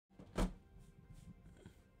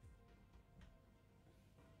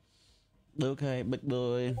Okay, big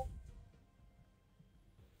boy.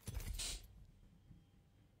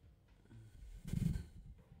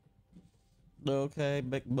 Okay,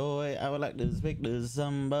 big boy. I would like to speak to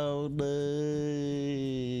somebody.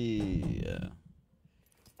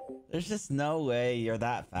 There's just no way you're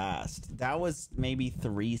that fast. That was maybe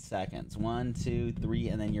 3 seconds. 1, 2, 3,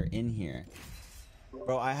 and then you're in here.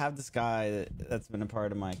 Bro, I have this guy that's been a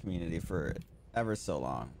part of my community for ever so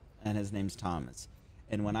long, and his name's Thomas.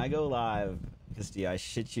 And when I go live, Castillo, I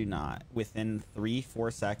shit you not, within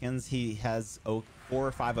 3-4 seconds, he has 4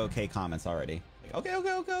 or 5 okay comments already. Like,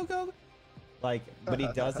 okay. Like, but he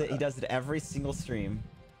does it every single stream.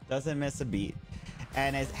 Doesn't miss a beat.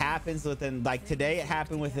 And it happens within, like today, it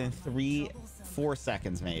happened within 3-4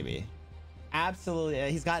 seconds, maybe.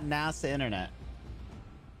 Absolutely. He's got NASA internet.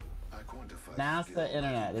 NASA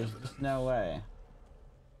internet. There's just no way.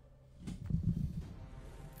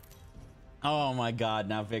 Oh my God.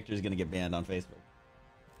 Now Victor's going to get banned on Facebook.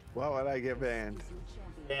 Why would I get banned?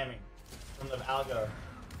 Spamming from the algo.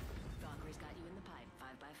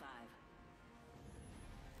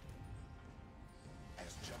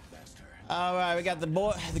 All right, we got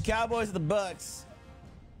the Cowboys and the Bucks.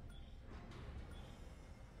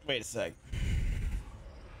 Wait a sec.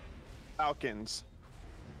 Falcons.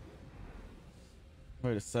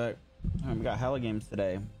 Wait a sec. We got hella games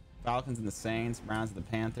today. Falcons and the Saints, Browns and the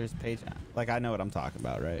Panthers. Page, like I know what I'm talking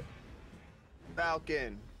about, right?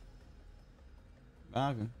 Falcon.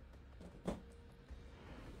 Falcon. I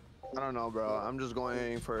don't know, bro. I'm just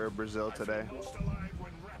going for Brazil today.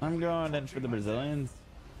 I'm going in for the Brazilians.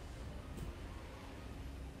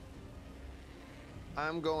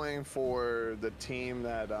 I'm going for the team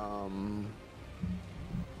that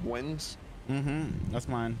wins. That's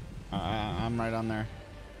mine. I'm right on there.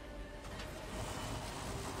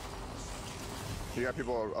 You got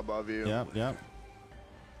people above you. Yep. I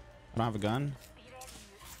don't have a gun.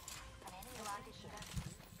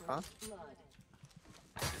 Huh?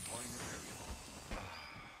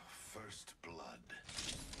 First blood.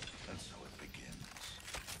 And so it begins.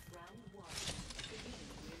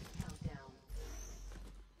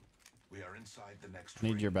 We are inside the next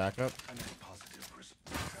Need your backup.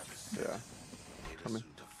 Yeah. Coming.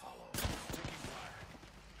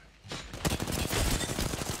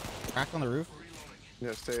 Crack on the roof.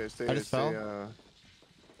 Yeah, stay. I just fell.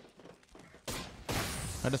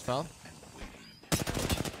 I just fell.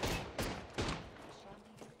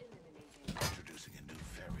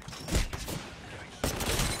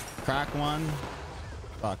 Crack one.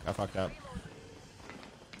 Fuck, I fucked up.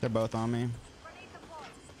 They're both on me.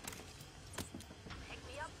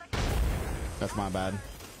 That's my bad.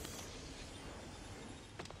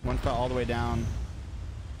 One fell all the way down.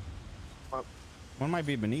 One might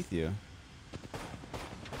be beneath you.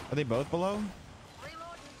 Are they both below?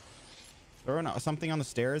 Throwing something on the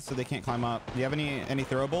stairs so they can't climb up. Do you have any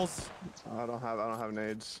throwables? I don't have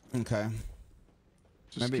nades. Okay.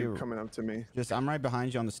 Just maybe keep coming up to me. Just I'm right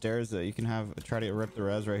behind you on the stairs. That you can try to rip the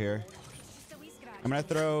res right here. I'm gonna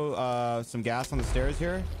throw some gas on the stairs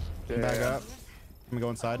here. Yeah. Back up. I'm gonna go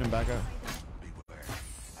inside and back up.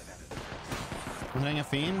 I'm hitting a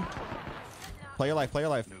fiend. Play your life.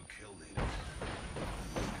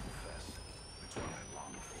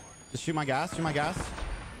 Just shoot my gas. Shoot my gas.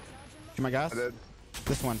 I did.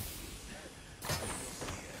 This one.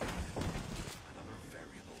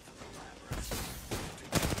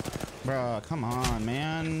 Bruh, come on,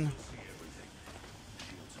 man.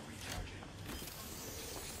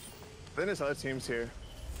 Then there's other teams here.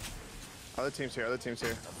 Other teams here.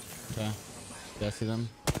 Okay. Yeah, I see them.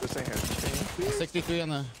 This ain't here. 63 on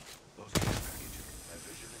the...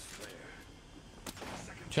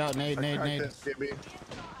 Shout, nade.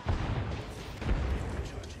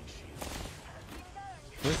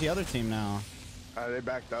 Where's the other team now? They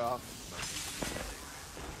backed off.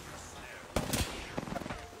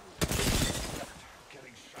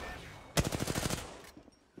 Getting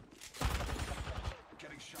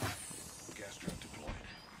shot. Gas trap deployed.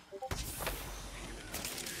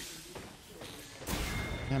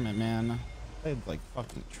 Damn it, man. Played like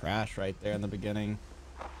fucking trash right there in the beginning.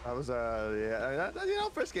 That was yeah, you know,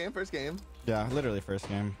 first game. Yeah, literally first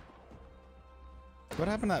game. What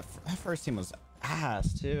happened to that first team was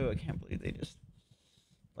ass too. I can't believe they just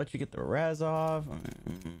let you get the res off.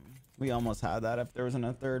 We almost had that if there wasn't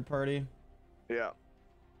a third party. Yeah.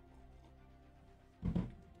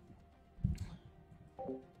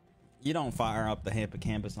 You don't fire up the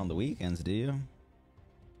hippocampus on the weekends, do you?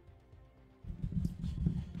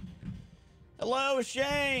 Hello,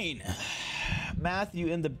 Shane. Matthew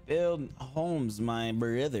in the build. Holmes, my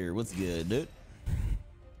brother. What's good, dude?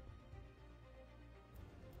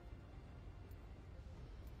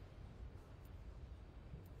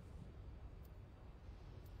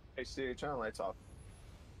 Hey, Siri, turn the lights off.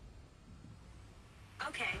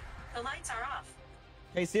 Okay, the lights are off.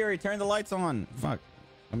 Hey Siri, turn the lights on. Fuck,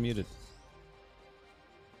 I'm muted.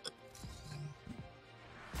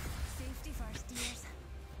 Safety first, dears.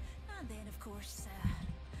 And then, of course,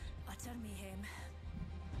 utter mayhem.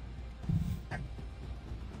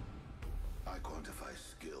 I quantify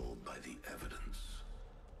skill by the evidence.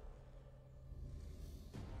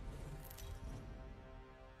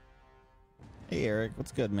 Hey Eric,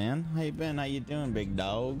 what's good, man? How you been? How you doing, big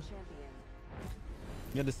dog?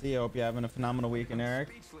 Good to see you. Hope you're having a phenomenal weekend, Eric.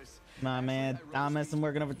 My man, Thomas, I'm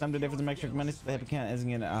working overtime today for some extra money so the hippocamp isn't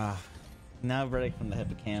getting now break from the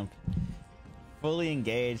hippocamp. Fully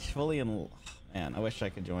engaged, fully in. Man, I wish I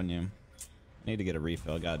could join you. Need to get a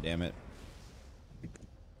refill. God damn it.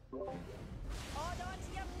 Hold on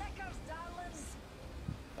to your knickers, darlings.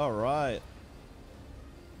 All right.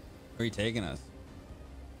 Where are you taking us?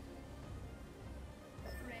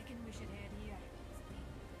 Reckon we should head here.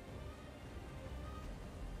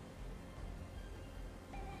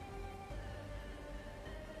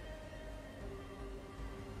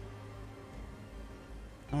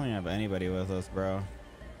 I don't have anybody with us, bro.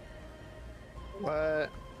 What?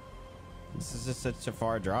 This is just such a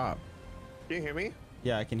far drop. Can you hear me?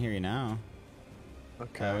 Yeah, I can hear you now.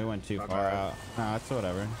 Okay. Yeah, we went too My far bad. out. No, it's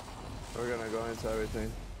whatever. We're gonna go into everything.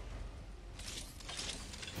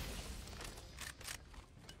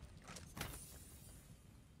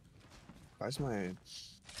 Why is my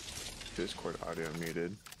Discord audio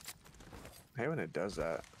muted? I hate when it does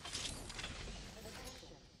that.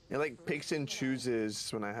 It like picks and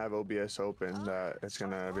chooses when I have OBS open that it's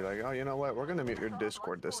gonna be like, oh, you know what? We're gonna mute your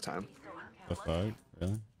Discord this time. The fuck?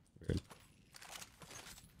 Really? Weird.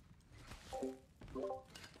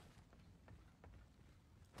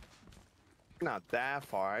 Not that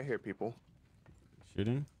far. I hear people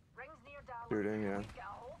Shooting? shooting. Yeah.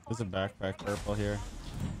 There's a backpack purple here.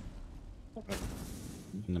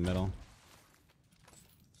 In the middle.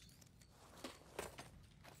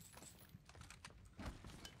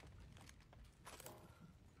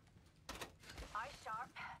 Eye sharp.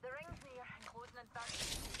 The ring's near and closing in 30.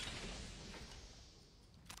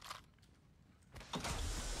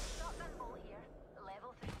 Shotgun bolt here.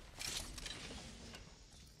 Level 3.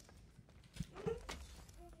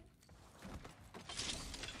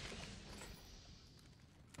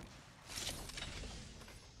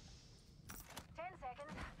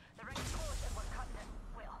 The ring's close and we're cutting it.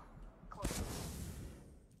 Well, close.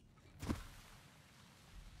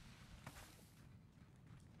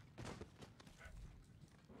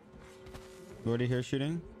 You already hear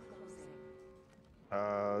shooting?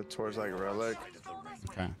 Towards like relic.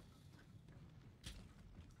 Okay.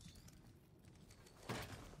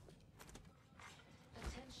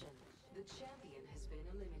 Attention, the champion has been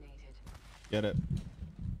eliminated. Get it.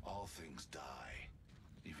 All things die.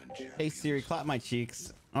 Even Hey champions. Siri, clap my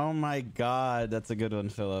cheeks. Oh my god, that's a good one,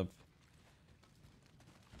 Philip.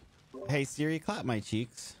 Hey Siri, clap my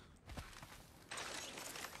cheeks.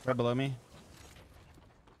 Right below me.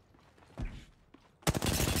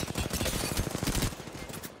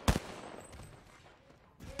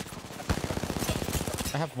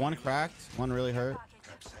 I have one cracked, one really hurt.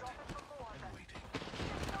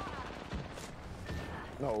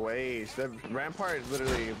 No way. The Rampart is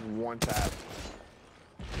literally one tap.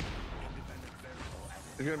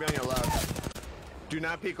 He's gonna be on your left. Do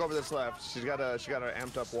not peek over this left. She got an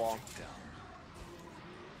amped up wall.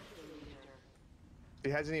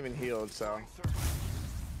 She hasn't even healed, so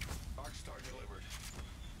Arcstar delivered.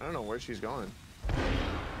 I don't know where she's going.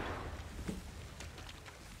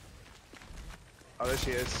 Oh, there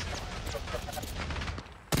she is.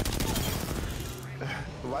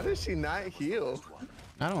 Why does she not heal?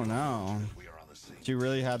 I don't know. We are on the same. She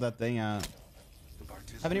really had that thing out.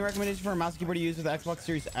 Participants. Have any recommendations for a mouse and keyboard to use with the Xbox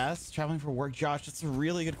Series S? Traveling for work, Josh. That's a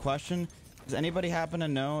really good question. Does anybody happen to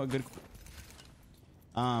know a good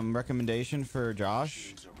recommendation for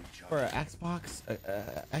Josh for an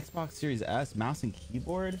Xbox Series S mouse and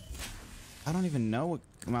keyboard? I don't even know what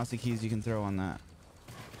mouse and keys you can throw on that.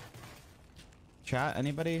 Chat,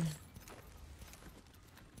 anybody?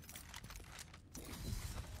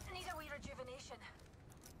 Need a wee rejuvenation.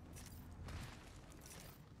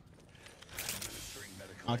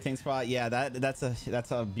 Octane spot. Yeah, that's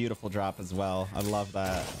a beautiful drop as well. I love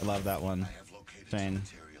that. I love that one. I have located Shane,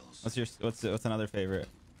 materials. what's another favorite?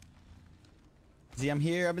 See, I'm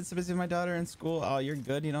here. I've been so busy with my daughter in school. Oh, you're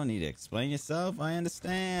good. You don't need to explain yourself. I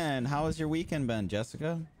understand. How has your weekend been,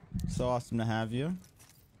 Jessica? So awesome to have you.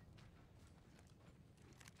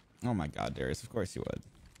 Oh my God, Darius. Of course you would.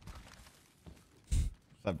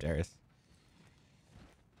 What's up, Darius?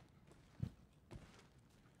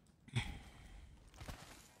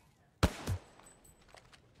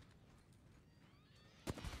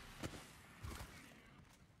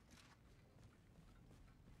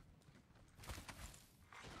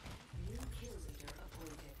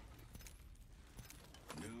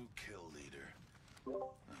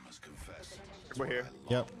 We're here.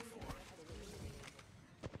 Yep.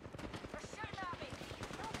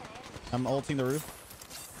 I'm ulting the roof.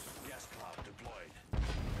 Gas cloud deployed.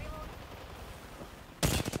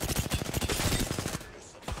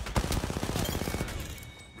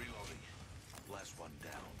 Reloading. Last one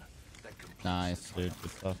down. That completes Nice, the dude.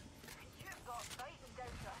 Good stuff.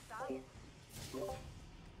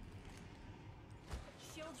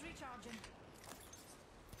 Shields recharging.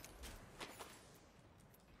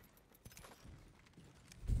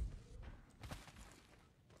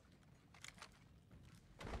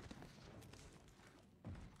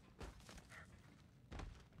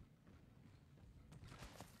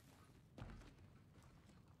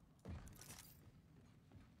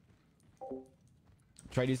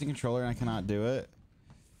 Tried using controller and I cannot do it.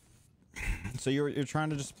 So you're trying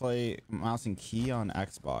to just play mouse and key on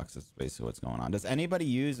Xbox. That's basically what's going on. Does anybody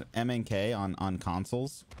use MNK on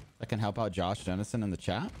consoles that can help out Josh Dennison in the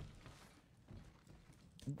chat?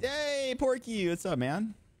 Hey, Porky, what's up,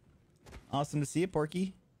 man? Awesome to see you,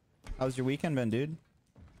 Porky. How's your weekend been, dude?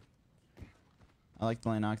 I like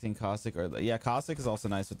playing Octane Caustic. Or yeah, Caustic is also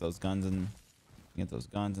nice with those guns and you get those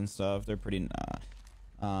guns and stuff. They're pretty.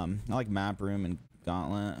 I like Map Room and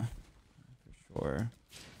Gauntlet for sure.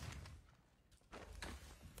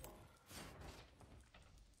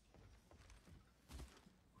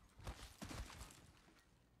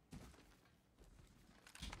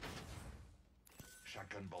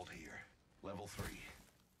 shotgun bolt here. Level 3.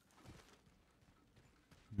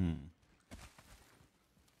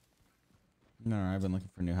 No, I've been looking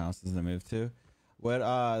for new houses to move to. What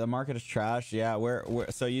the market is trash. Yeah, where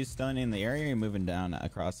so you staying in the area or you moving down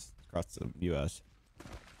across the US?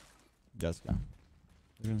 Jessica.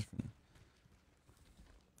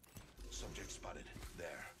 Subject spotted.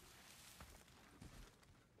 There.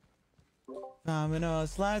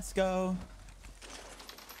 Dominoes, let's go.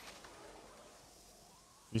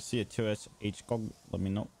 You see a 2S H cog, let me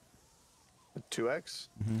know. A 2x?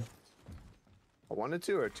 A 1 to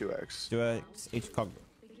 2 or 2x? 2X H cog.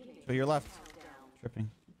 To your left. Tripping.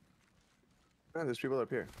 Man, there's people up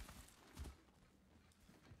here.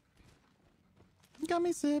 Got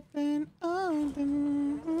me sipping on the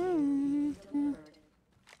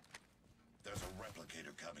There's a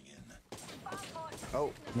replicator coming in.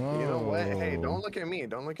 Oh, you know what? Hey, don't look at me.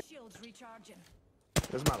 Don't look at. Shields recharging.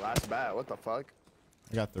 This is my last bat. What the fuck?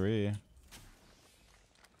 I got 3.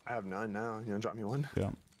 I have none now. You gonna drop me one? Yeah.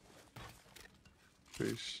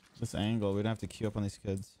 Sheesh. This angle, we don't have to queue up on these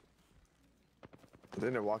kids.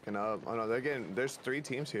 Then they're walking up. Oh no, they're getting. There's 3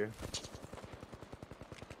 teams here.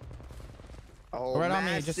 Oh, Right on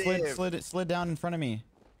me, just massive. slid down in front of me.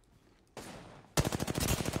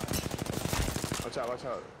 Watch out! Watch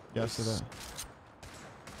out! Yeah, I see that.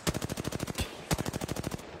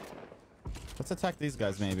 Let's attack these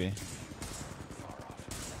guys, maybe.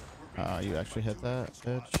 You actually hit that,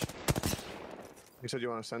 bitch. You said you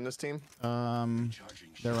want to send this team?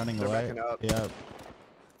 They're running They're away. backing up. Yeah.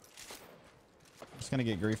 Just gonna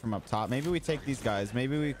get grief from up top. Maybe we take these guys.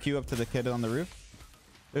 Maybe we queue up to the kid on the roof.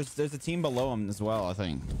 There's a team below him as well, I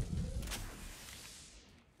think.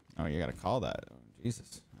 Oh, you gotta call that. Oh,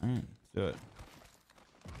 Jesus. All right, let's do it.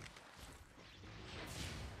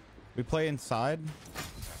 We play inside.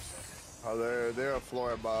 Oh, they're a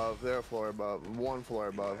floor above. They're a floor above. 1 floor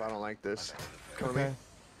above. I don't like this. Come with Okay.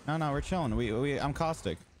 me. No, we're chilling. I'm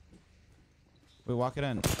Caustic. We walk it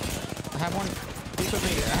in. I have one. Keep with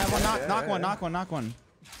me. I have one. Knock one. Getting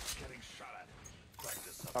shot at.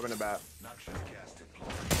 Practice up. Hop in the bat. Noxious gas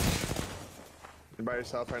deployed. You're by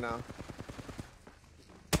yourself right now.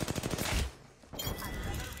 Gas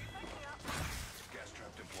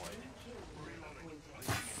trap deployed. Reloading.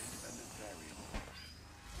 Placing an independent variable.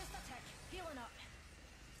 Just a tick. Healing up.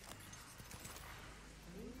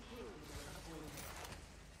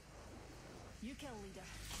 You kill leader.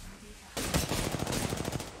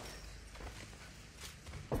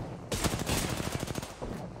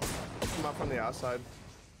 Come up from the outside.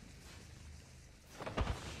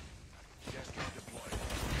 Gas trap deployed.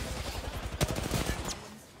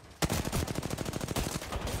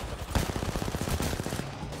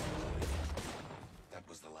 That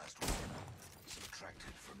was the last one.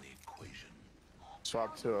 Subtracted from the equation.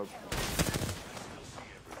 Swap to a.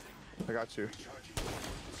 I got you.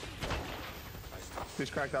 He's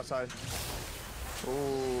cracked outside.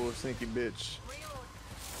 Oh, sneaky bitch.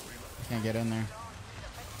 Can't get in there.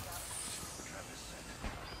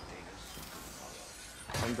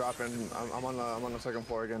 I'm dropping. I'm on the 2nd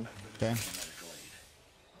floor again. Okay. Medical aid.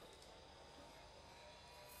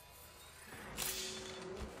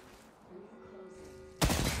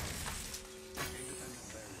 Independent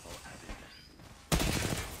variable added.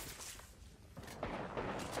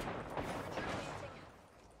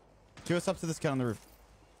 Queue us up to this kid on the roof.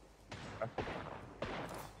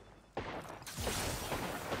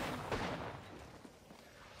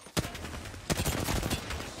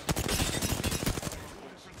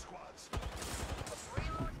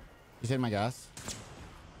 He's hitting my gas.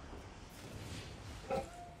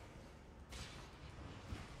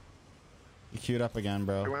 You queued up again,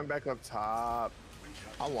 bro. We went back up top.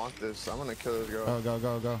 I want this. I'm gonna kill this girl. Go, go,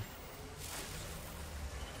 go, go.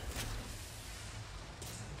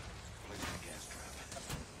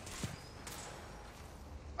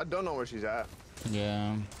 I don't know where she's at.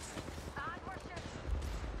 Yeah. Come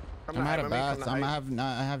I'm to out height, of let me bats. come to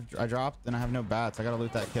height. I dropped and I have no bats. I gotta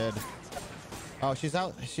loot that kid. Oh, she's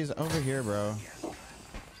out. She's over here, bro.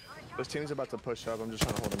 This team's about to push up. I'm just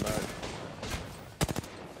trying to hold him back.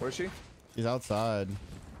 Where is she? She's outside.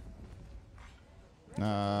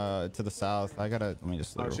 To the south. I gotta. Let me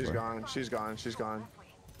just. Oh, loot she's real quick. gone. She's gone. She's gone.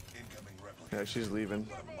 Incoming replicator. Yeah, she's leaving.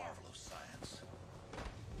 What a marvel of science.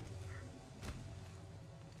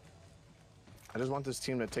 I just want this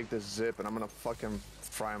team to take this zip, and I'm gonna fucking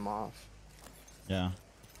fry him off. Yeah.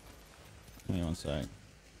 Give me one sec.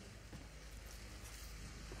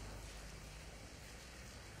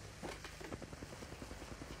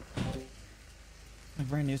 My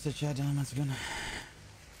brain usage chat down once again.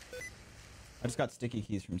 I just got sticky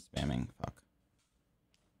keys from spamming. Fuck.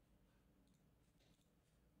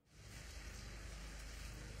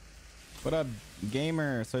 What up,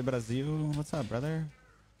 gamer? Soy Brazil. What's up, brother?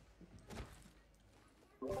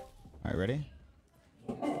 Alright, ready?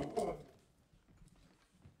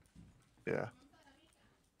 Yeah.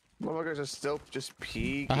 Motherfuckers are still just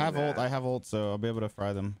peeking. I have ult. that. I have ult, so I'll be able to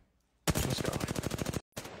fry them. Let's go.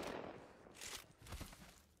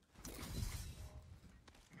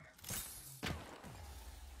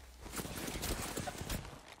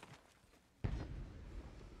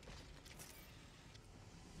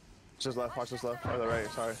 Just left. Watch this left. Or the right.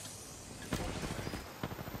 Sorry.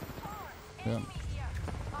 Yeah.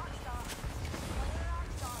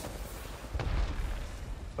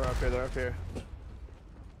 They're up here. They're up here.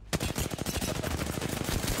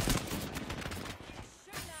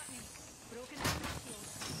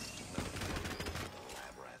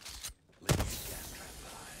 Lab rats. Laying gas trap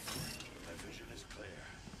behind. My vision is clear.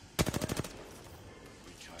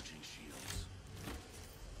 Recharging shields.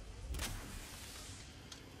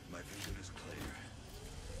 My vision is clear.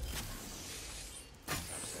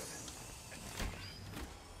 Trap set.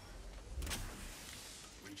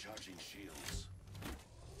 Recharging shields.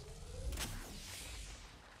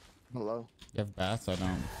 Hello. You have bats? I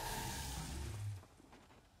don't.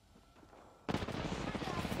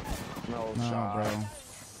 No, No, shot. bro.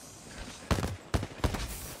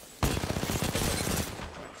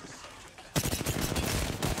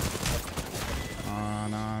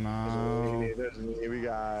 No. There's me.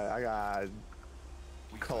 I got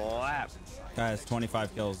clapped. Guys,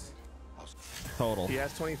 25 kills total He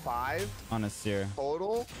has 25 on a seer.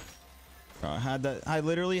 total. Bro, I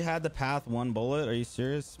literally had the path one bullet. Are you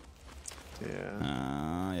serious?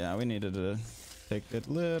 Yeah. Yeah, we needed to take it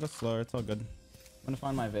a little slower. It's all good. I'm gonna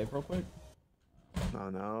find my vape real quick. Oh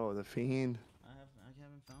no, the fiend. I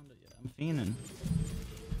haven't found it yet. I'm fiending.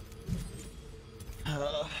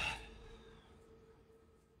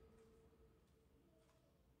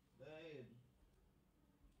 Babe.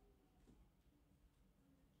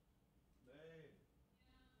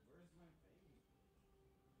 Where's my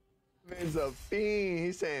vape? He's a fiend.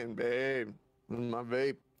 He's saying, babe, this is my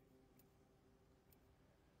vape.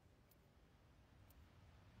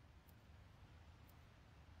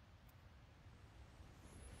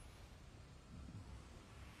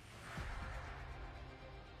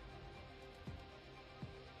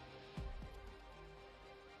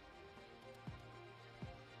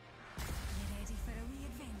 You ready for a wee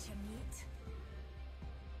adventure, mate?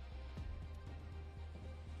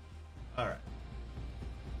 All right.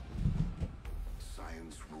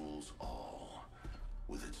 Science rules all.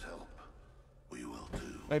 With its help, we will do.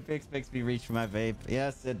 My picks makes me reach for my vape.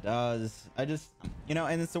 Yes, it does. I just,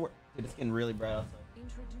 and it's the word. Dude, it's getting really bright outside.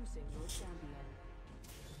 Introducing your champion.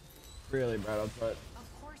 Really bright outside.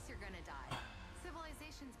 Of course you're gonna die.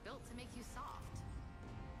 Civilization's built to make you soft.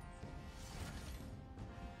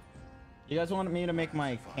 You guys want me to make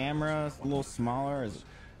my camera a little smaller? Is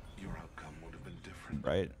Your outcome would have been different.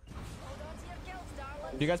 right?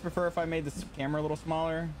 Do you guys prefer if I made this camera a little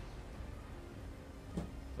smaller?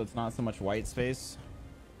 So it's not so much white space.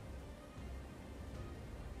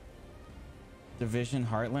 Division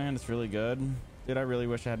Heartland, it's really good. Dude, I really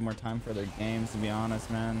wish I had more time for their games, to be honest,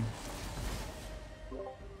 man.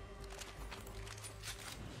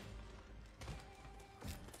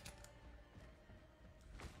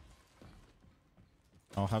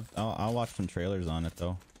 I'll watch some trailers on it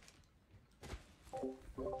though.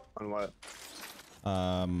 On what?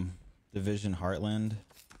 Division Heartland.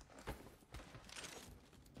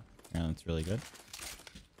 Yeah, that's really good.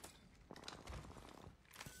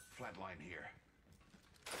 Flatline here.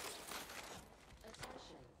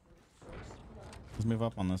 Let's move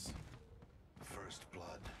up on this. First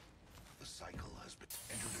blood. The cycle has been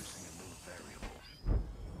introducing a new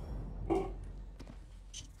variable.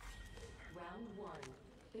 Round 1.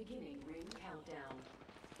 Beginning ring countdown.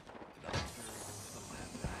 Another variable for the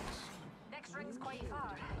land axe. Next ring's quite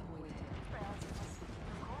far.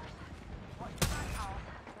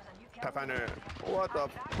 Pathfinder, what the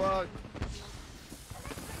fuck?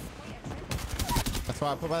 That's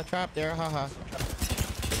why I put my trap there. Haha.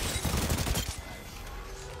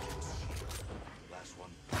 Last one.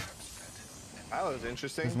 That was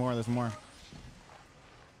interesting. There's more. There's more.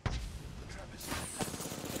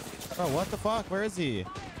 Oh, what the fuck? Where is he?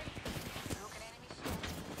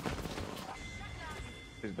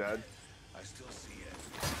 He's dead. I still see it.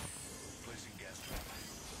 Placing gas trap.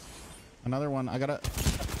 Another one. I got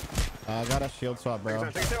a shield swap, bro.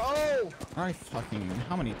 Oh! Alright, fucking.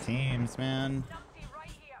 How many teams, man?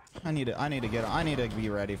 I need to be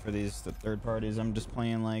ready for these third parties. I'm just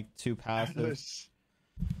playing like too passive. This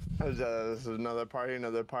is another party,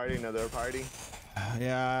 another party, another party.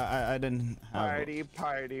 Yeah, I didn't have. Party,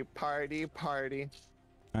 party, party, party.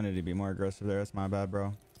 I need to be more aggressive there. That's my bad,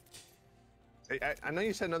 bro. I know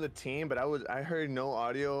you said another team, but I heard no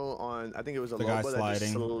audio on. I think it was a The guy Loba that sliding.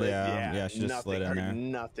 just slid. Yeah, she just nothing, slid in heard there.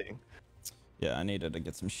 Nothing. Yeah, I needed to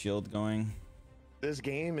get some shield going. This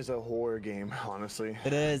game is a horror game, honestly.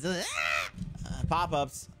 It is.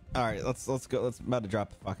 Pop-ups. All right, let's go. Let's about to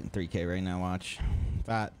drop fucking 3K right now. Watch.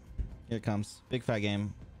 Fat. Here it comes. Big fat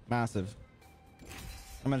game. Massive.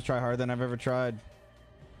 I'm gonna try harder than I've ever tried.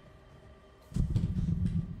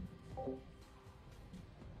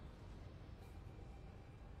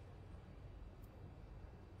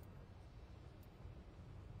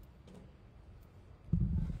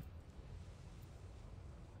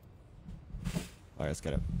 All right, let's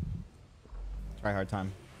get it. Try hard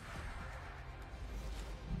time.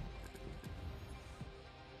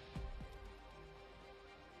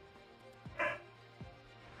 The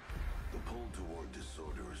pull toward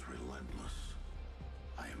disorder is relentless.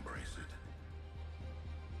 I embrace it.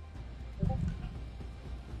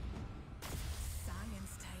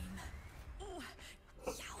 Science time. Ooh,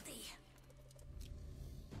 yowdy.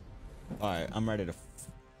 All right, I'm ready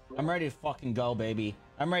to fucking go, baby.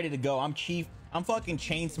 I'm ready to go. I'm fucking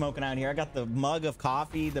chain smoking out here. I got the mug of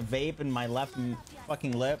coffee, the vape in my left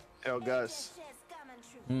fucking lip. Yo, Gus.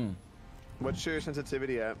 What's your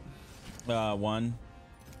sensitivity at? 1,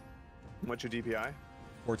 What's your DPI?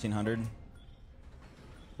 1400.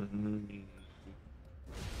 Hold on to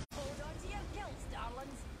your gills,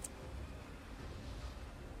 darlings.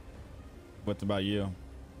 What's about you?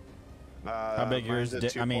 How big yours?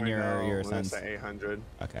 I mean, your sense. 800.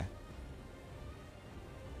 Okay.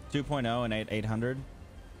 2.0 and 800.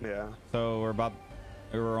 Yeah. So we're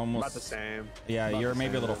almost About the same. Yeah, About you're the maybe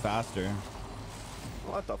a same. little faster.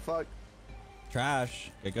 What the fuck?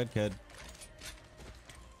 Trash. Get good, kid.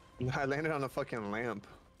 I landed on a fucking lamp.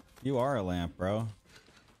 You are a lamp, bro.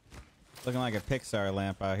 Looking like a Pixar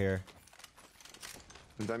lamp out here.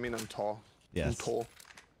 Does that mean I'm tall? Yes. I'm tall.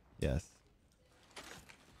 Yes.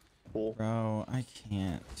 Cool. Bro, I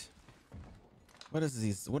can't. What is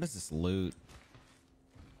this loot?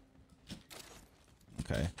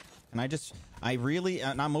 Okay. And I'm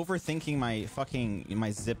overthinking my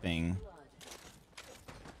zipping.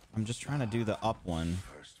 I'm just trying to do the up one.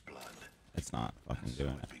 First blood. It's not fucking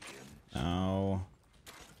doing it. Begins. No.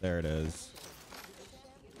 There it is.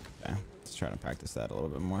 Okay. Let's try to practice that a little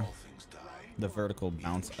bit more. Things die. The vertical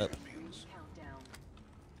bounce up. Champions. Countdown.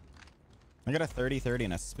 I got a 30-30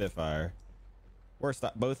 and a Spitfire. Both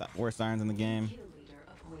worst irons in the game. Kill leader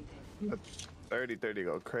appointed. 30-30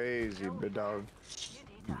 go crazy, big dog.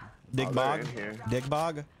 Dig Oh, they're bog. in here. Dig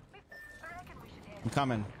bog. I'm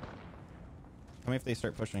coming. Tell me if they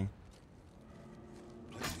start pushing.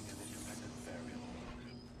 Placing an independent variable.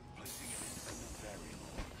 Placing an independent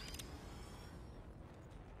variable.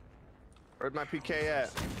 Where's my PK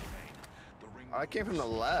at? The ring Oh, I came from the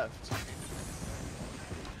left.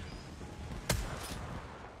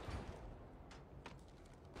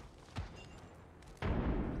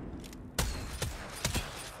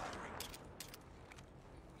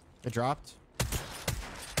 It dropped.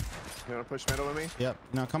 You wanna push middle with me? Yep.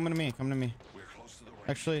 No, come to me. Come to me. We're close to the ring.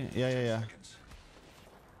 Actually, yeah. Seconds.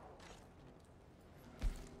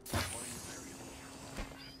 Deploying variable.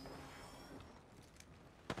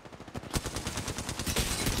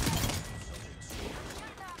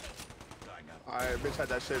 bitch had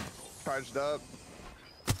that shit charged up.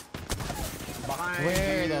 Behind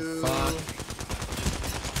Where you. the fuck?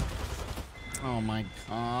 Oh my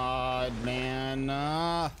god,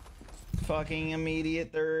 man. Fucking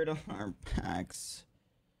immediate third on our packs.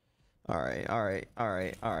 All right.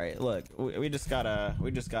 Look, we just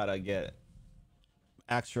gotta get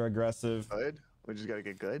extra aggressive. Good. We just gotta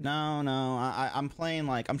get good. No, I'm playing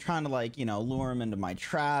like I'm trying to like, you know, lure him into my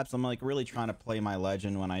traps. I'm like really trying to play my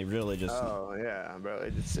legend when I really just. Oh yeah, bro.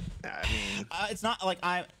 It's not like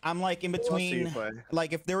I'm like in Who else do you between. play?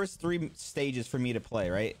 Like if there was 3 stages for me to play,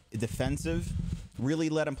 right? Defensive, really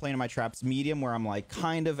let him play into my traps. Medium, where I'm like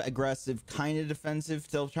kind of aggressive, kind of defensive,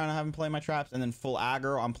 still trying to have him play my traps, and then full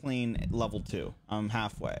aggro. I'm playing level 2. I'm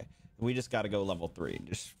halfway. We just got to go level 3.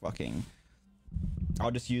 Just fucking. I'll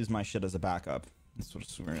just use my shit as a backup. That's what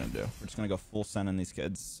we're gonna do. We're just gonna go full send on these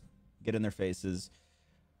kids, get in their faces.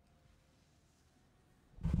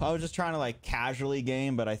 I was just trying to like casually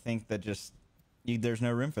game, but I think that just there's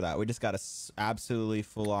no room for that. We just got to absolutely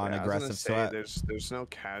full on aggressive sweat. There's no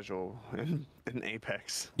casual in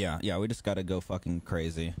Apex. Yeah, we just got to go fucking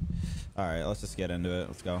crazy. All right, let's just get into it.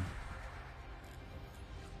 Let's go.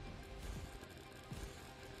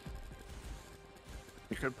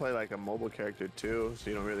 You could play like a mobile character too, so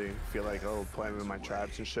you don't really feel like, oh, playing with my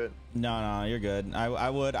traps and shit. No, you're good. I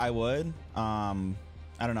would. I don't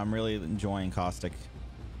know. I'm really enjoying Caustic.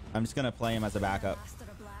 I'm just gonna play him as a backup.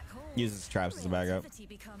 Use his traps as a backup.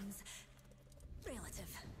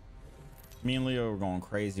 Me and Leo were going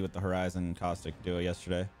crazy with the Horizon Caustic duo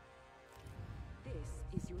yesterday.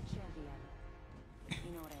 This is your champion.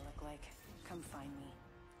 You know what I look like. Come find me.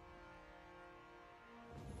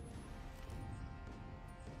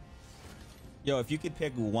 Yo, if you could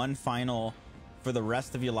pick one final for the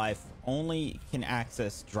rest of your life, only can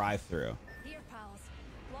access drive-through. Here, pals.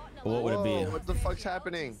 What would it be? What the fuck's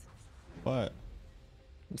happening? What?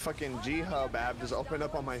 Fucking G-Hub app just opened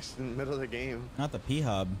up on my middle of the game. Not the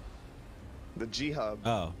P-Hub. The G-Hub.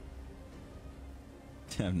 Oh.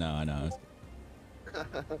 No, I know.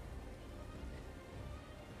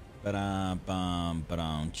 But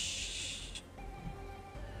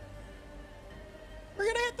we're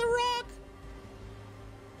gonna hit the rock.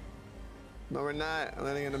 No, we're not. I'm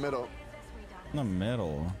landing in the middle. In the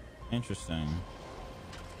middle. Interesting.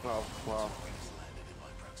 Oh, well.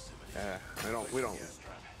 Yeah, we don't.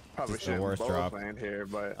 Probably It's the shouldn't worst both drop. land here,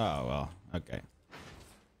 but. Oh well. Okay.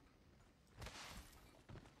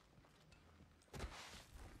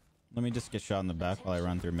 Let me just get shot in the back while I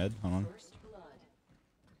run through mid. Hold on.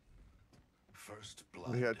 First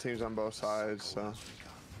blood. We got teams on both sides, so.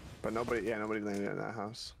 But nobody landed in that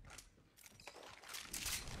house.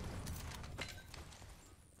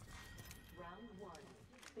 Round 1.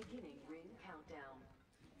 Beginning ring countdown.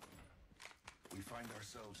 We find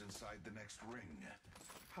ourselves inside the next ring.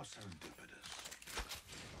 How serendipitous.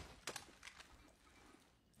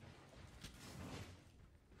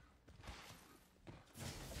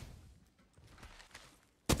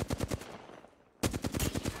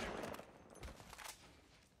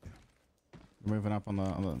 Moving up on the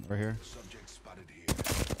right here. Subject spotted here.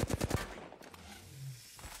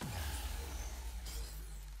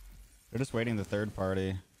 They're just waiting the third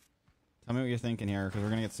party. Tell me what you're thinking here, because we're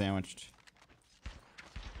gonna get sandwiched.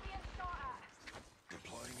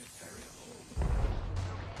 Deploying a variable.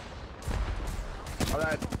 Oh,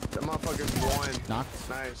 that motherfucker's one. Knocked.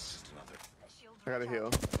 Nice. I gotta heal.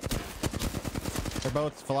 They're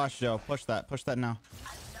both flash, Joe. Push that. Push that now.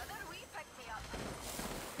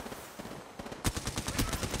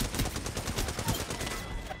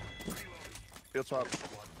 Field swap.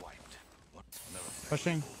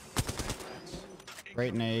 Pushing.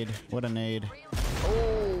 Great nade. What a nade.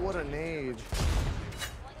 Oh, what a nade.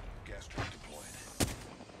 Gas trap deployed.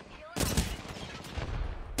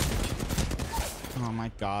 Oh my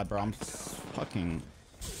god, bro. I'm fucking.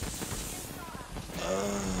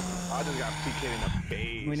 I just got PK'd in the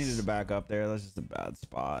base. We needed to back up there. That's just a bad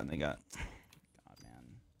spot, and they got. God, man.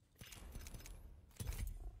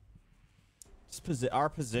 Our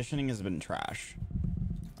positioning has been trash.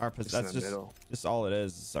 That's just all it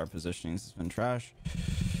is. Our positioning has been trash.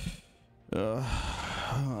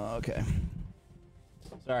 Okay.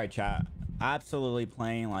 Sorry, chat. Absolutely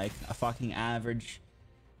playing like a fucking average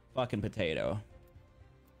fucking potato.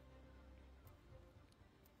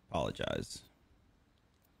 Apologize.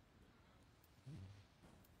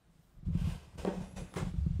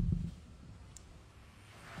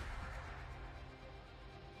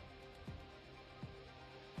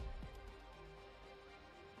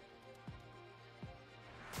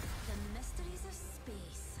 The mysteries of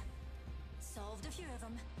space. Solved a few of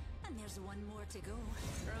them, and there's one more to go.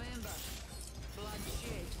 Remember,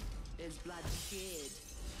 bloodshed is bloodshed.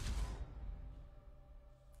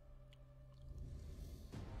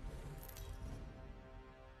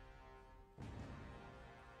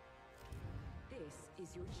 This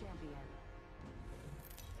is your champion.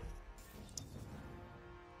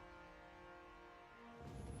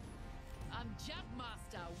 I'm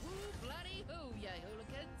Jumpmaster. Woo bloody hoo, ya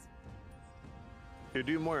hooligans. You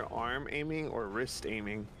do more arm aiming or wrist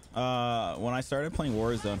aiming? When I started playing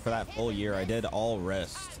Warzone for that full year, I did all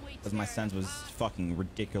wrist because my sense was fucking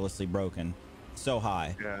ridiculously broken, so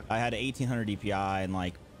high. Yeah. I had 1800 DPI and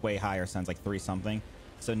like way higher sense, like 3 something.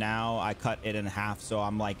 So now I cut it in half, so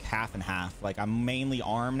I'm like half and half. Like I'm mainly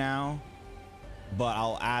arm now, but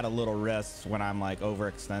I'll add a little wrist when I'm like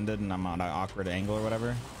overextended and I'm on an awkward angle or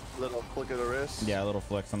whatever. Little flick of the wrist. Yeah, a little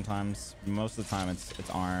flick sometimes. Most of the time it's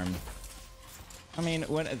arm. I mean,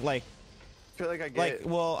 when like I feel like I get like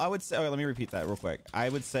well, I would say, let me repeat that real quick. I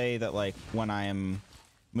would say that like when I am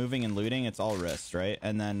moving and looting, it's all wrist, right?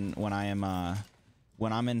 And then when I am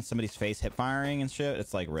when I'm in somebody's face hip firing and shit,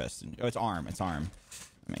 it's like wrist. Oh, it's arm. It's arm.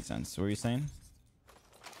 That makes sense. What were you saying?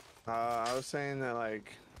 I was saying that,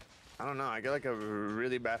 like, I don't know. I get like a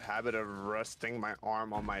really bad habit of resting my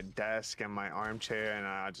arm on my desk and my armchair, and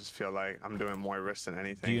I just feel like I'm doing more wrist than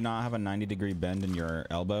anything. Do you not have a 90-degree bend in your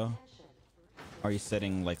elbow? Are you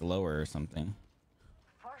sitting like lower or something?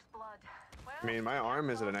 I mean, my arm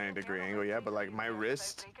is at a 90-degree angle, yeah, but like my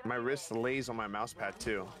wrist lays on my mouse pad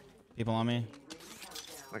too. People on me?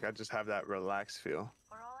 Like I just have that relaxed feel.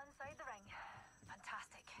 We're all inside the ring.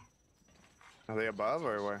 Fantastic. Are they above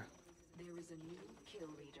or where? There is a new kill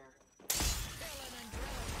leader.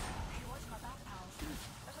 Watch my back, pals.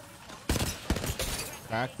 There's a new kill.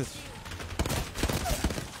 Crack this.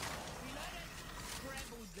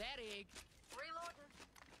 Scramble that egg. Reloading.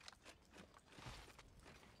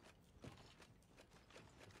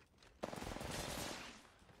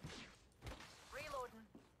 Reloading.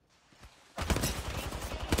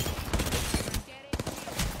 Get it.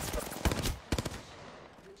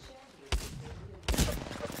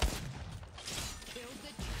 Killed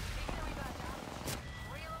the Taking a wee bit of damage.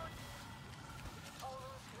 Reload. All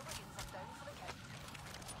those hooligans are down for the count.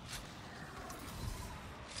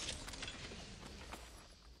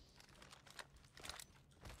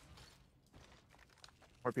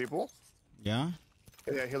 More people? Yeah?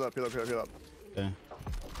 Yeah, heal up, heal up, heal up, heal up. Okay.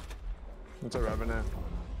 What's a revenant?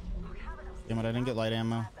 Damn it, I didn't get light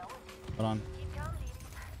ammo. Hold on. Keep calm, ladies.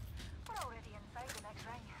 We're already inside the next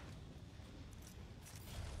ring.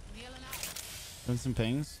 healing up. Doing some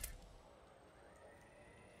pings.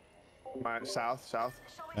 My south. Shall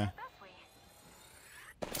we Okay. head this way?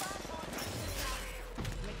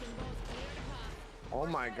 Wrecking ball's clear to path. Oh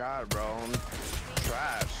my god, bro. I'm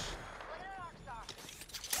trash. Look at our arc star.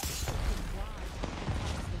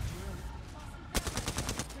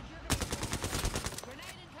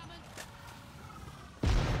 Grenade incoming.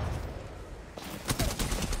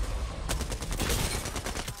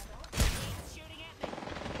 Shooting at me.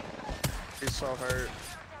 He's so hurt.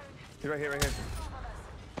 He's right here, right here.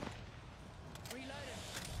 Reloading.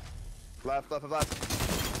 Left, left, left.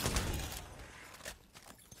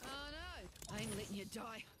 Oh no, I ain't letting you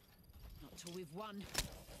die. Not till we've won.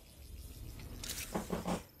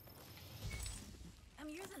 I'm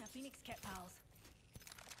using a Phoenix kit, pals.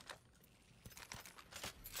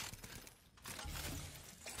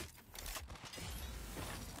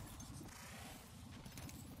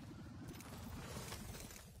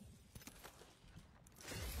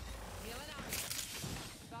 Healing up.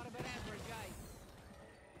 Thought about average, eh?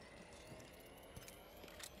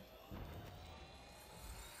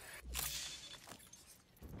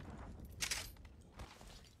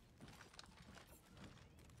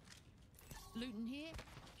 Looting here.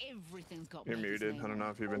 Everything's got. You're Maker's muted. name I don't on know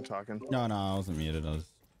it. if you've been talking. No, I wasn't muted. I was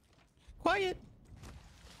quiet.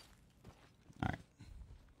 All right.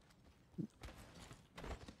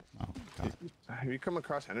 Oh, God. Have you come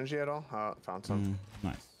across energy at all? Found some.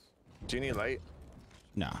 Nice. Do you need light?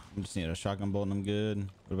 Nah, I'm just need a shotgun bolt and I'm good.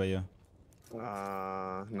 What about you?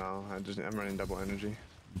 No. I'm running double energy.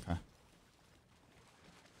 Okay.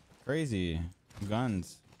 Crazy.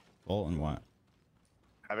 Guns. Bolt and what?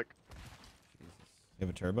 Havoc. You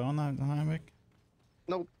have a turbo on that Havoc?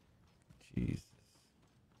 Nope. Jeez.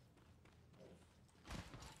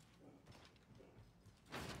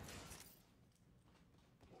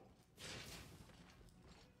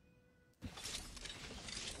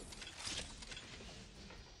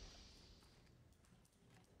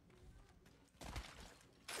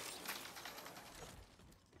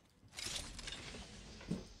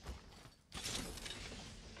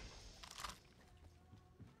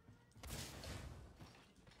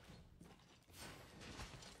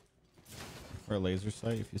 for a laser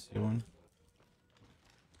sight if you see one.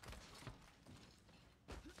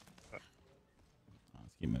 Let's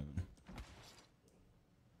keep moving.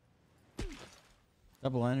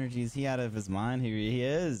 Double energy. Is he out of his mind? Here he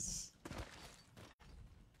is.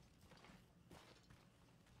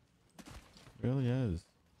 Really is.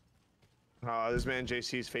 This man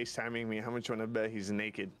JC's FaceTiming me. How much you want to bet he's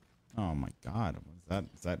naked? Oh my god.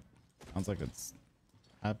 Is that sounds like it's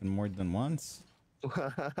happened more than once.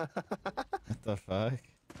 What the fuck?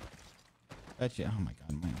 Bet you. Oh my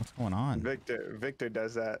god, man, what's going on? Victor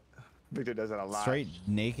does that. Victor does that a lot. Straight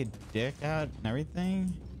naked dick out and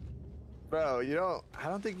everything. Bro, I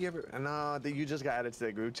don't think you ever. No, I think you just got added to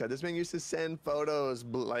the group chat. This man used to send photos,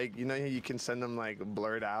 like, how you can send them like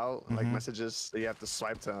blurred out, like messages. So you have to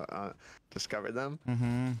swipe to discover them.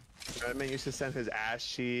 That man used to send his ass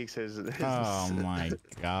cheeks. Oh my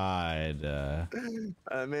god.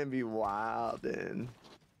 That man be wild, and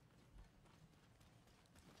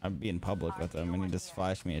I'd be in public with him and he just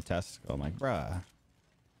flashed me a testicle. I'm like, bruh.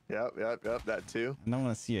 Yep, that too. I don't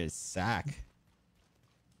want to see his sack.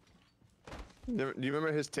 Do you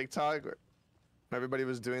remember his TikTok? Where everybody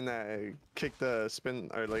was doing that kick the spin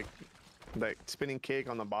or like spinning kick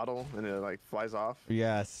on the bottle and it like flies off.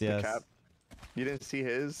 Yes, the yes. cap. You didn't see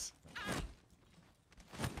his?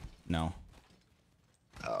 No.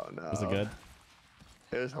 Oh no. Was it good?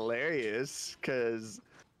 It was hilarious because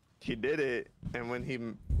he did it, and when he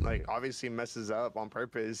like obviously messes up on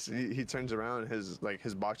purpose, he turns around, his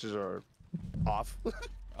boxers are off.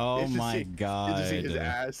 Oh my god. You just see his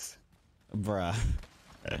ass. Bruh.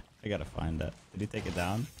 I gotta find it. Did he take it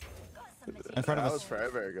down? In front of That us. was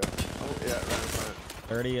forever ago. Oh yeah, right in front.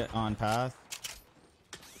 30 on path.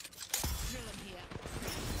 Drill 'em here.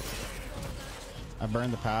 I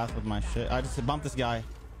burned the path with my shit. I just bumped this guy.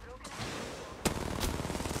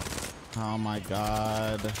 Oh my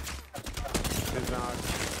god. He's knocked.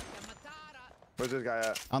 Where's this guy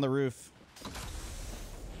at? On the roof.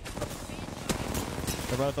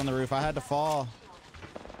 They're both on the roof. I had to fall.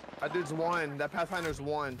 That dude's one. That Pathfinder's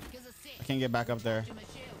one. I can't get back up there.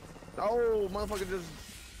 Oh, motherfucker just.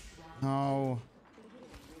 No.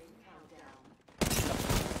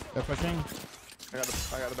 They're pushing. I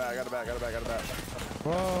got a bat.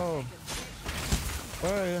 Whoa.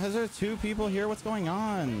 Whoa, is there two people here? What's going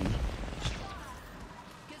on?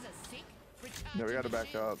 Yeah, we gotta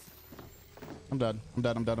back up. I'm dead.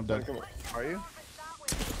 Come on. Are you?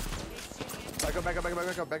 Back up.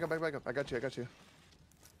 I got you.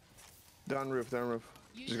 Down roof.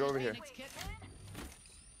 Just go over here.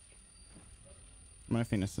 I'm gonna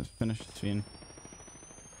finish this scene.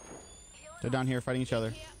 They're down here fighting each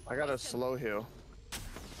other. I got a slow heal.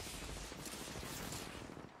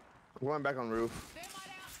 I'm going back on roof.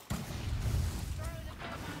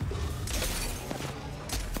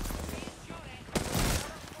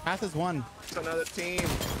 Path is one. It's another team.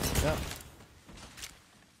 Yep.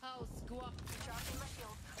 Oh, squawk.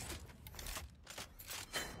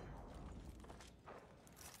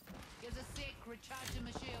 Here's a sec, recharging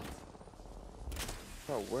my shields.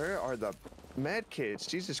 Bro, where are the med kits?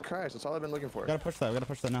 Jesus Christ, that's all I've been looking for. We gotta push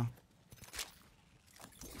that now.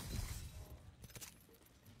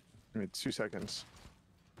 Give me 2 seconds.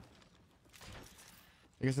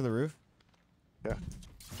 You guys to the roof? Yeah.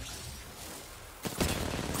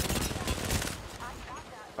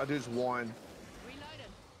 That dude's one.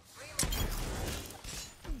 Reloading.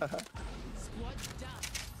 Squad's done.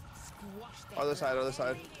 Squash that. Other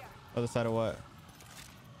side. Other side of what?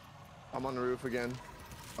 I'm on the roof again.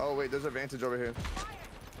 Oh wait, there's a vantage over here.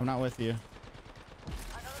 I'm not with you.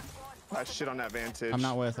 I shit on that vantage. I'm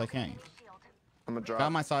not with. I can't. I'm gonna drop. Got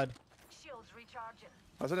on my side. Shields recharging.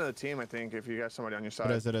 That's another team, I think, if you got somebody on your side.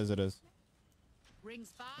 It is.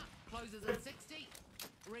 Ring's far, closes at 60.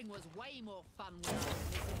 Ring was way more fun when I was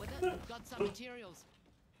messing with it. Got some materials.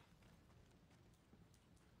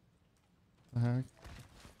 The heck?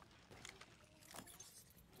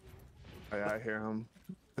 Oh, yeah, I hear him.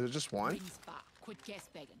 Is it just one? Ring's far, quit gas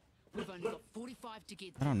bagging. We've only got 45 to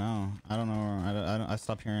get I don't know. I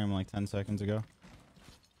stopped hearing him like 10 seconds ago.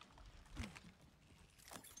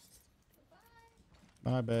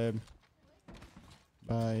 Bye, babe.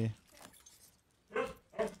 Bye.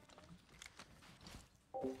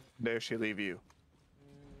 Dare she leave you?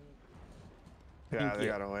 Yeah, Thank they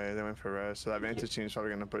you. got away. They went for rest. So that vantage team's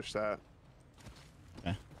probably gonna push that.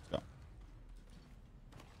 Okay, let's go.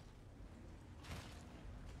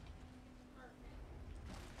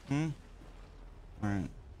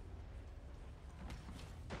 Alright.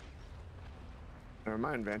 Never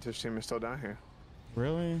mind, vantage team is still down here.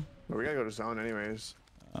 Really? But we gotta go to zone anyways.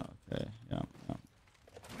 Okay, yeah.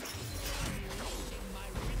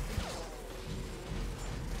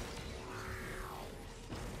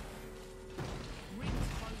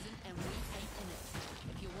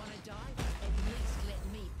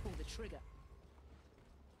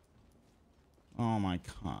 Oh my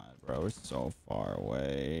god, bro. We're so far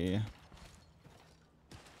away.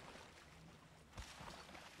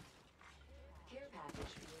 Care package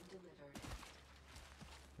being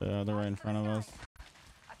delivered. Yeah, they're right in front of us.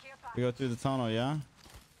 A care pack. We go through the tunnel, yeah?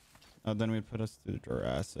 Oh, then we put us through the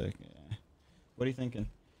Jurassic. Yeah. What are you thinking?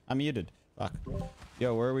 I'm muted. Fuck.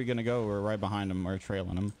 Yo, where are we gonna go? We're right behind him. We're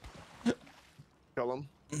trailing him. Kill him.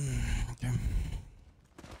 Okay.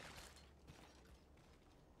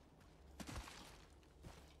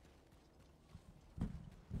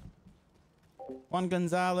 Juan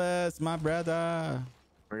Gonzalez, my brother.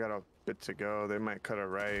 We got a bit to go. They might cut it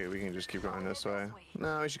right. We can just keep going this way.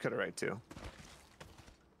 No, we should cut it right too.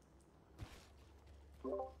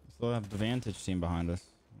 Still have the Vantage team behind us.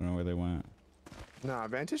 I don't know where they went. No,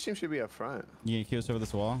 Vantage team should be up front. You queue us over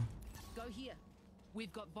this wall? Go here.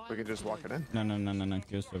 We've got We can just walk it in. No.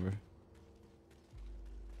 Queue us over.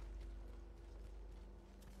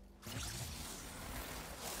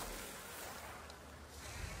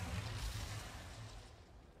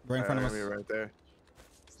 Right in front of us. Enemy right there.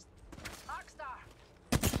 Arcstar.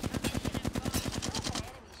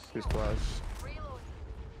 He's flush. Reload.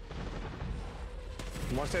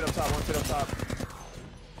 One stayed up top. One stayed up top.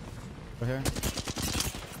 Right here.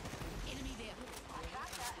 Enemy there.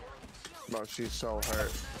 Bro, she's so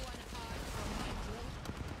hurt.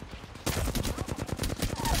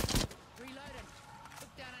 Reloading.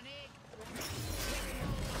 Took down an egg.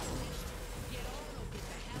 Get on or get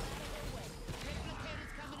the hell out of the way.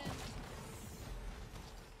 Replicators coming in.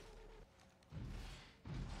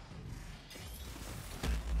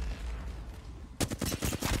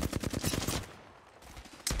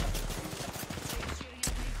 They're shooting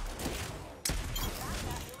at me.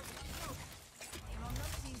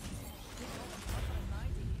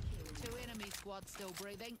 Two enemy squads still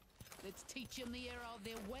breathing. Let's teach them the error of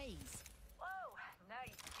their ways. Whoa,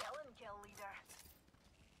 nice killing, kill leader.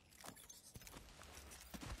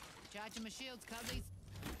 Charging my shields, cuzzies.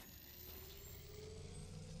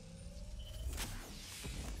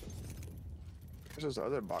 Where's this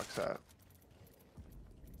other box at?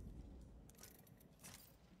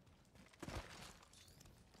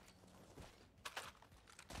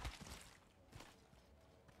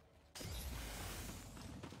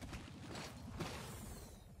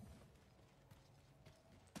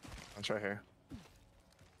 It's right here.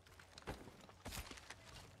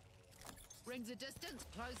 Rings a distance,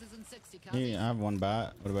 closes in 60, cuzzies. Yeah, I have one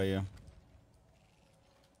bat. What about you?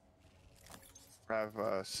 I have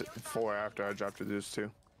 4 after I dropped these 2.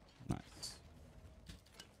 Nice.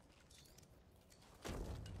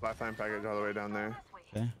 Lifeline package all the way down there.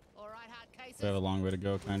 Okay. All right, hard cases. We have a long way to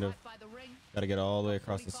go, kind of. Right by the ring. Gotta get all the way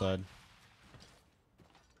across the side.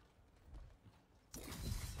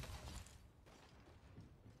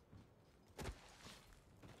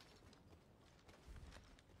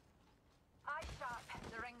 Eye sharp.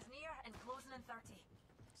 The ring's near and closing in 30.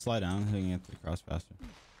 Slide down so you can get to the cross faster.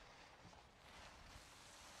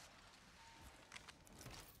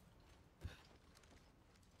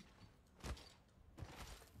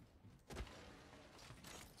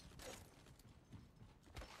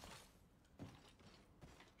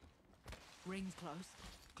 Rings close.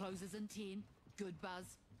 Closes in 10. Good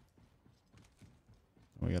buzz.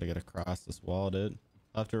 We gotta get across this wall, dude.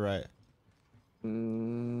 Left or right? Left.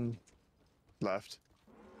 Warning.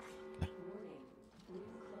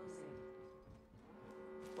 Loop closing.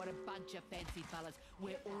 What a bunch of fancy fellas.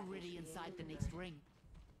 We're already inside the next ring.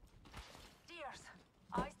 Deers.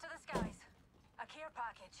 Eyes to the skies. A care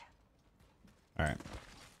package. All right.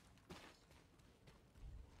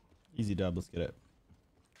 Easy dub. Let's get it.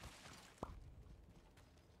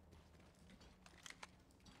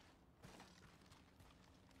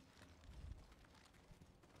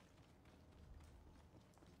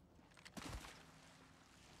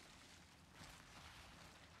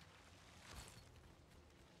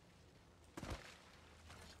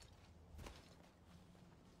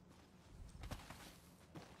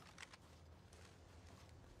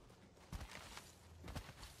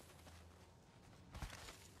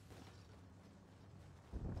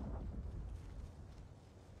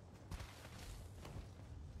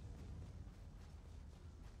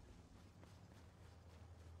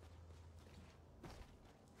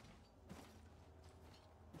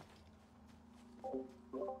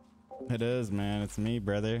 It is, man. It's me,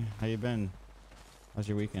 brother. How you been? How's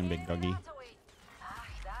your weekend, big doggy? That's out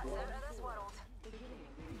of this world.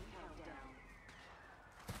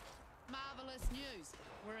 Marvelous news.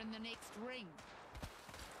 We're in the next ring.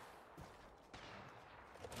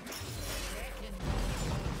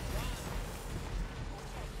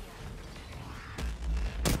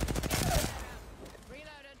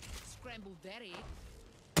 Reloaded. Scrambled that. that egg.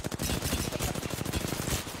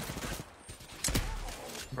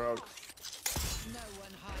 Broke. No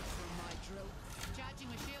one hides from my drill. Charging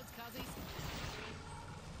my shields, cuzzies.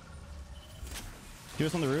 He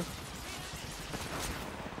was on the roof.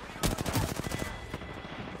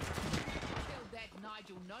 Killed that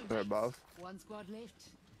Nigel no They're mates. above. One squad left.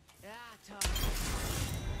 Ah,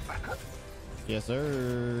 time. Yes,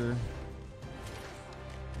 sir.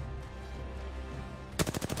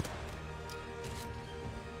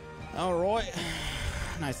 All right.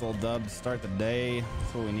 Nice little dub to start the day.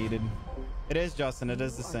 That's what we needed. It is, Justin. It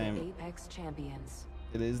is the You are same. Apex champions.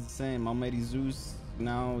 It is the same. Almighty Zeus.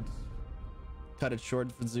 Now it's cut it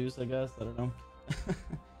short for Zeus, I guess. I don't know.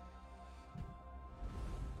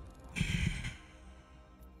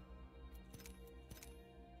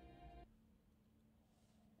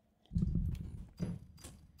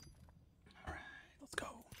 All right, let's go.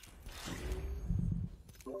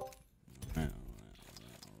 All right.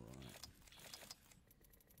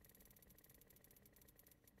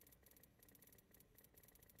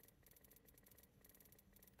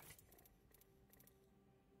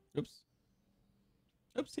 Oops.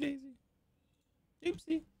 Oopsie daisy.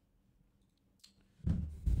 Oopsie.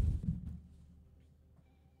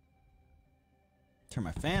 Turn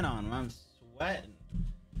my fan on. I'm sweating.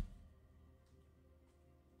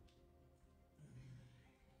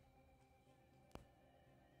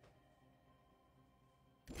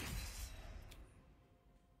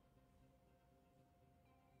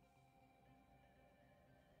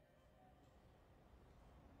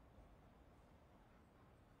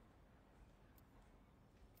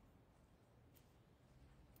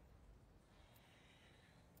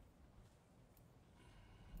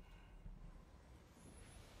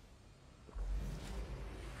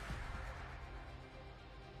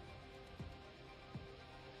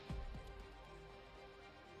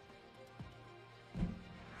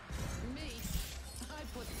 Me, I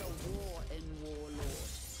put the war in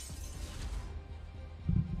Warlord.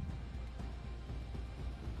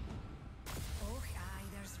 Oh, aye,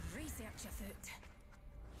 there's research afoot.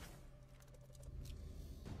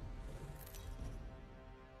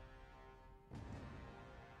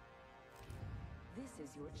 This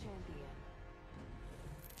is your champion.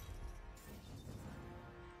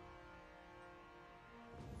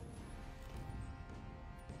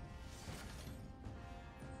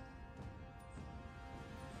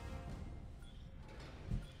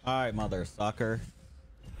 All right, mother sucker.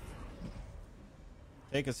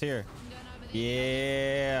 Take us here.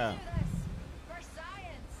 Yeah. For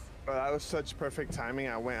science! But that was such perfect timing.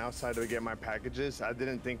 I went outside to get my packages. I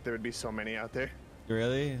didn't think there would be so many out there.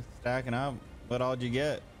 Really? Stacking up? What all did you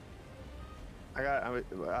get? I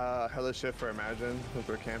got hella shit for Imagine because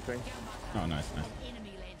we're camping. Oh, nice, nice. An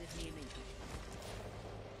enemy landed near me.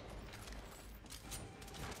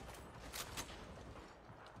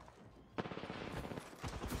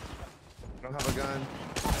 I don't have a gun.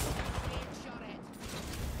 Headshot at.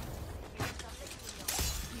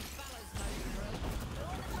 You fellas know the drill.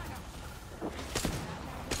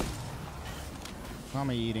 How am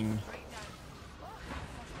I eating?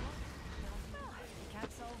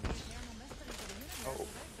 Can't solve the eternal mysteries of the universe Oh. without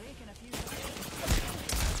breaking a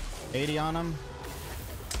few. 80 on him.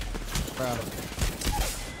 Bro.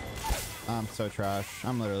 I'm so trash.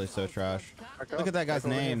 I'm literally so trash. Back Look up. at that guy's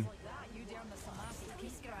Back over here. name. You dare miss a massive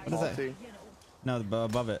piece scratch. What is that? Multi. No,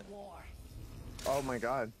 above it. War. Oh my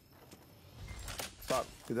god. Stop.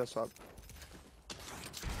 Do that stop.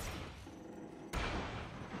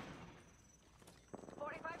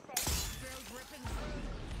 Drill's ripping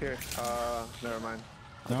through. Here. Never mind.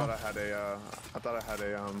 No? I thought I had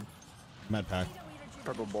a Med pack.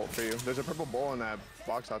 purple bolt for you. There's a purple bolt in that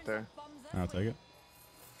box out there. I'll take it.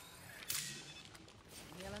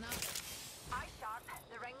 Healing up. Eye sharp.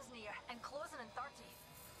 The ring's near and closing in 30.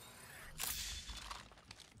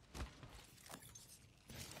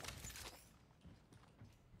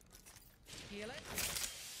 Heal it.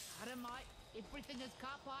 Dynamite. Everything is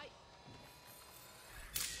carbide.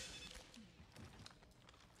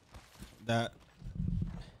 That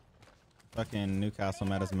fucking Newcastle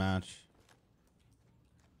met his match.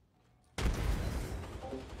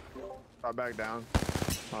 Drop back down.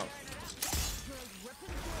 Oh. Drill's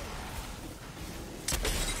ripping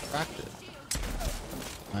through. Cracked it.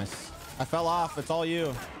 Nice. I fell off. It's all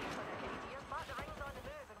you.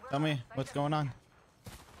 Tell me what's going on.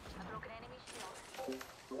 A broken enemy shield.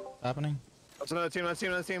 What's happening? That's another team. Another team.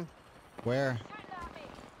 Another team. Where? Shooting at me.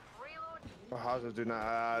 Reload. Oh, how's this dude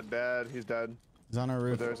not dead? He's dead. He's on our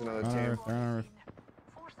roof. There's another They're on our team. roof. They're on our roof.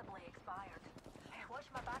 Forcibly expired. Watch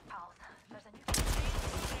my back, pals. There's a new.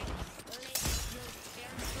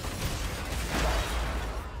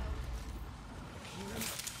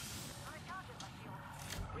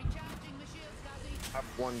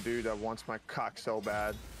 one dude that wants my cock so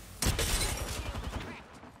bad.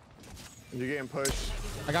 You're getting pushed.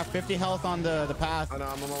 I got 50 health on the path. Oh no,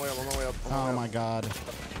 I'm on my way up. I'm on my way up. Oh my god.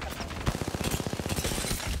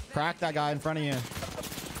 Crack that guy in front of you.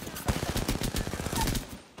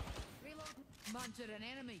 Munted an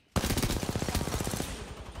enemy.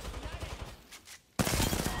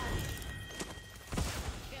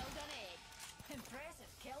 Killed an egg.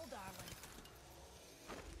 Impressive kill, darling.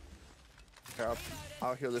 Here,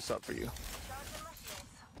 I'll heal this up for you. Charging my shields.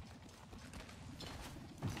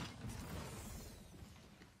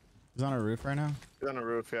 He's on a roof right now. He's on the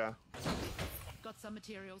roof, yeah. Got some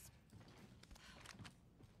materials.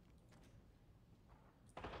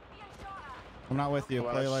 Being shot at. I'm not with you.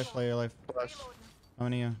 Play your life. Play your life. Flash. How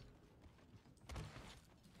many you?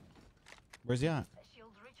 Where's he at? The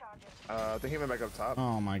shield's recharging. I think he went back up top.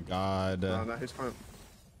 Oh my god. No, he's coming.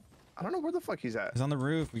 I don't know where the fuck he's at. He's on the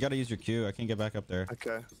roof. We gotta use your Q. I can't get back up there.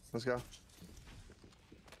 Okay, let's go.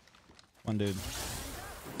 One dude.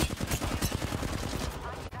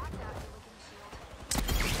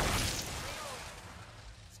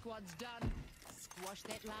 Squad's done. Squash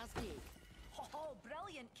that last egg. Oh,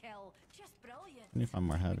 brilliant kill. Just brilliant. I need to find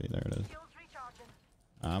more heavy. There it is. Shield's recharging.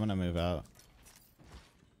 I'm gonna move out.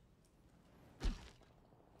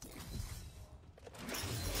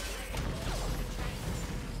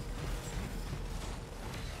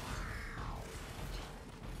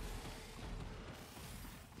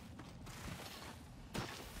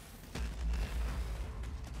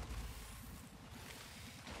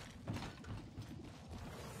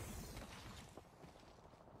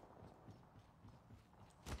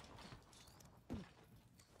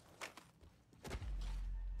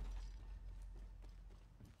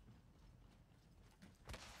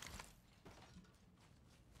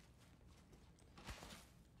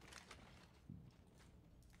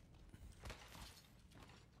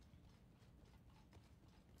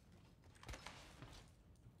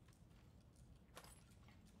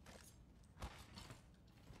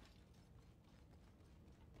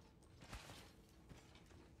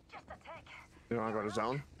 Just a tick. You want to go to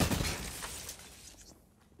zone?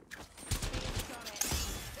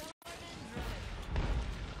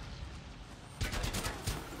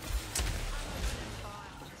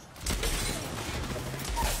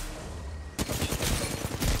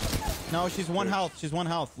 No, she's one health. She's one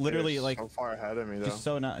health. Literally, You're like, so far ahead of me though. she's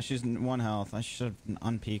so not. She's one health. I should have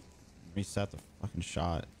unpeaked, reset the fucking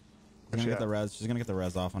shot. She's gonna she get at? the res. She's gonna get the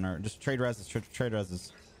res off on her. Just trade reses. Trade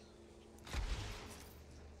reses.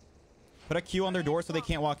 Put a Q on their door so they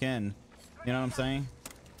can't walk in. You know what I'm saying?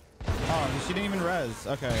 Oh, she didn't even res.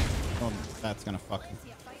 Okay. Well, that's gonna fucking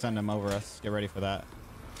send him over us. Get ready for that.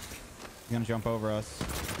 He's gonna jump over us.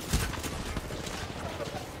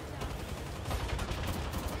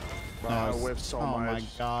 Wow, I whiffed so oh much. my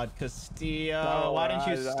god, Castillo. Why didn't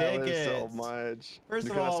you stick it? So much. First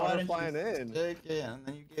of Because all, I why started didn't flying you in. stick it? And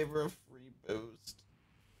then you gave her a free boost.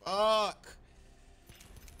 Fuck.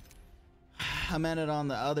 I meant it on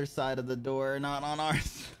the other side of the door, not on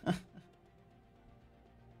ours.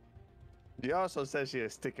 You also said she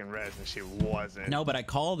was sticking res and she wasn't. No, but I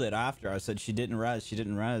called it after. I said she didn't res. She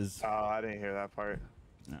didn't res. Oh, I didn't hear that part.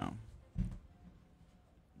 No.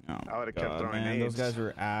 Oh I would've kept throwing man, those nades. guys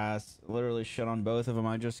were ass. Literally shit on both of them.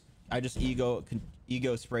 I just ego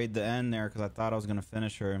sprayed the end there because I thought I was gonna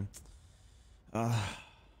finish her. Could have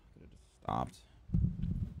just stopped.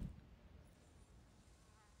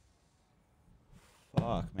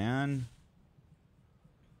 Fuck, man.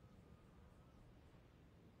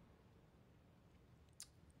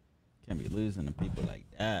 Can't be losing to people like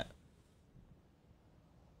that.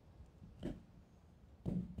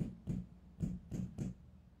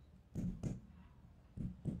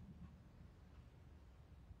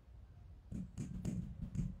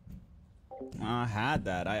 I had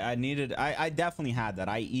that. I definitely had that.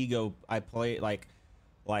 I played like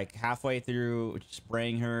halfway through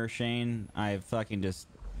spraying her, Shane. I fucking just,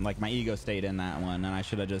 like, my ego stayed in that one, and I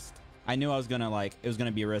should have just, I knew I was gonna, like, it was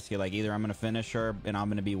gonna be risky. Like, either I'm gonna finish her and I'm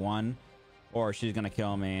gonna be one, or she's gonna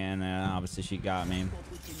kill me, and obviously she got me.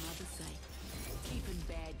 What would your mother say? Keeping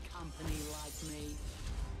bad company like me.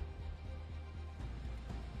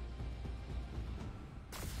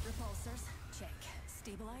 Repulsors, check.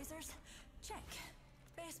 Stabilizers, check.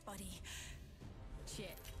 Best buddy,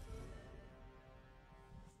 check.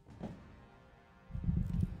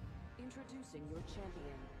 Introducing your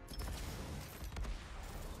champion.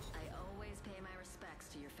 I always pay my respects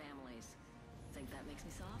to your families. Think that makes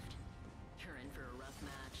me soft? You're in for a rough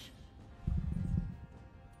match.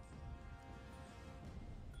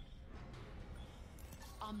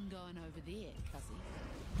 I'm going over there, cussy.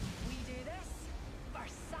 We do this, For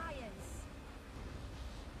science.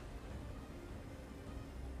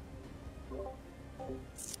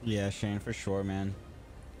 Yeah, Shane, for sure, man.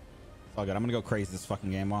 It's all good. I'm gonna go crazy this fucking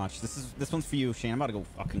game. Watch. This one's for you, Shane. I'm about to go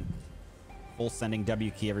fucking full sending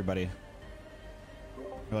W key everybody. There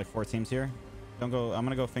are like 4 teams here. Don't go. I'm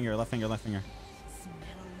gonna go finger, left finger, left finger. Smell a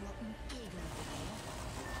rotten egg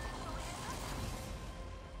over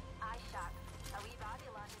Eye shot. A wee body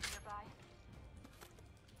landed nearby.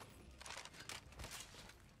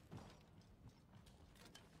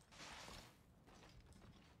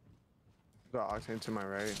 The octane to my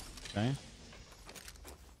right. Okay.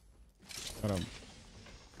 What up? Bound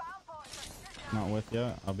bots are shooting at Not with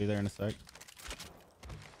yet. I'll be there in a sec.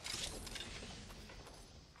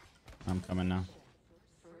 I'm coming now. Oh,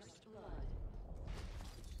 first blood.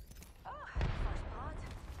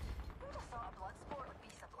 Who'd have thought a blood sport would be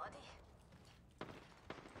so bloody?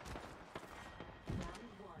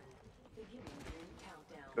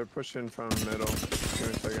 They're pushing from middle. Give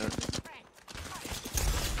me a second.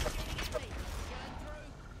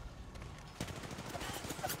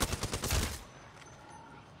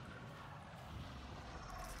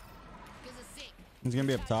 He's gonna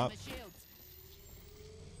be up top.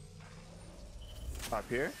 Top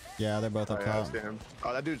here? Yeah, they're both Oh, up yeah, I top. see him.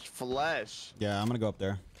 Oh, that dude's flesh. Yeah, I'm gonna go up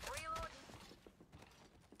there. Reload.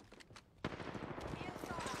 Being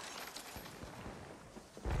shot at.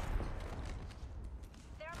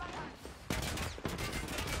 There my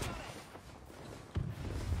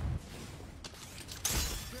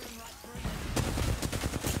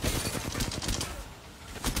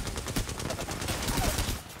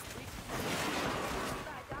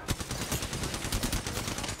gun.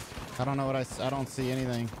 I don't know what I don't see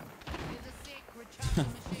anything.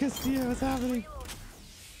 I can see what's happening. Reload.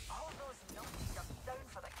 All of those nuts are down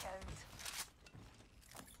for the count.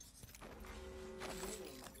 I'm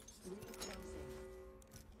using a boost kit.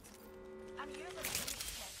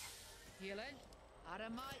 Healing. Out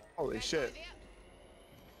of my. Holy Back shit. over here.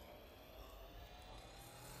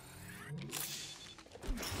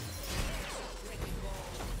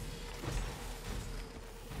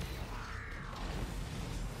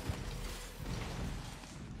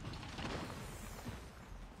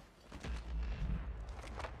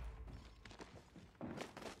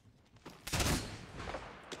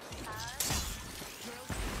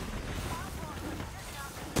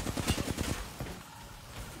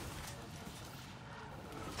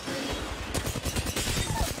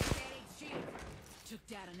 Took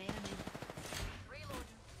down an enemy. Reload.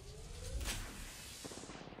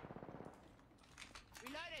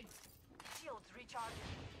 Reloading. Shields recharging.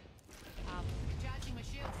 Recharging my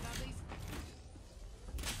shields, lovelies.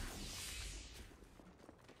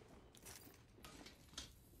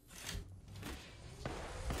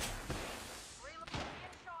 Reload.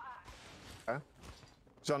 Being shot at. Okay.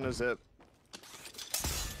 He's on the zip.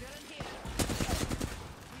 Still in here.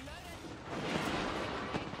 Reloading.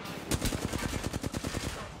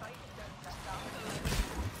 Fighting down to that down.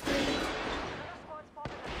 Another squad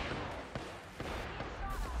spotted an enemy.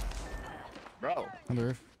 Being shot at. Bro, On the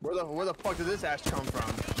roof. where the fuck did this ash come from?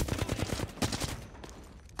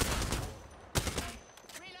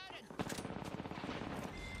 Reloading.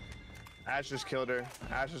 Ash just killed her.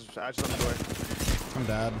 Ash is on the door. I'm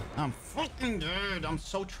dead. I'm fucking dead. I'm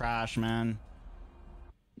so trash, man.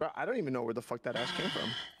 Bro, I don't even know where the fuck that ash came from.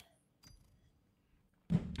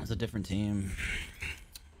 It's a different team.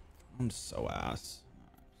 I'm so ass.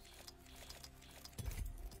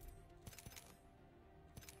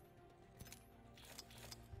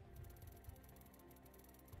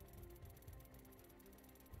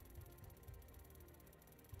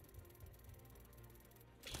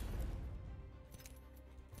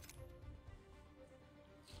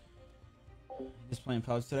 Just playing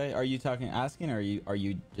pubs today. Are you asking, or are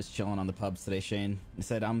you just chilling on the pubs today, Shane? I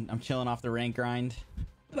said I'm chilling off the rank grind.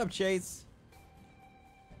 What up, Chase?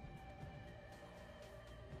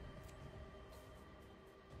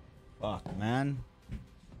 Fuck, man.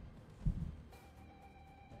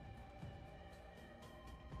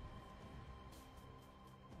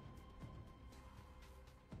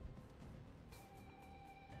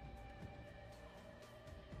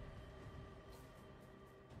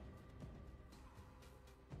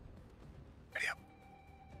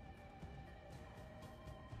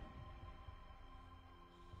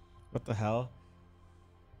 What the hell?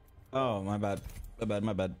 Oh, my bad. My bad,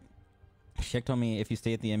 my bad. Shek told me if you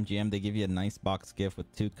stay at the MGM, they give you a nice box gift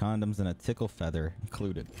with 2 condoms and a tickle feather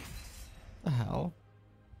included. The hell?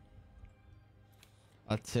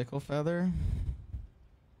 A tickle feather?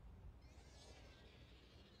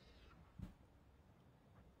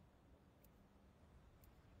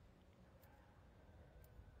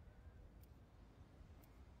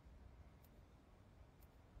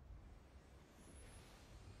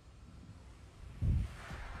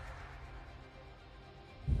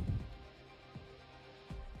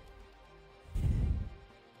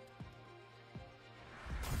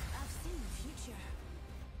 future.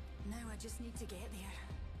 Now I just need to get there.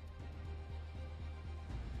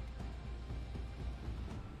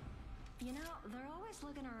 You know, they're always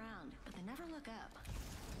looking around, but they never look up.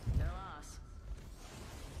 Their loss.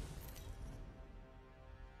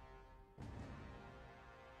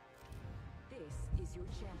 This is your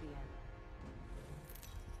champion.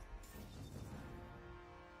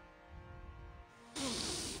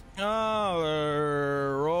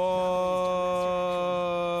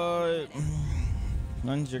 Alright.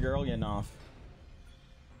 When's your girl getting off?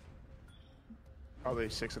 Probably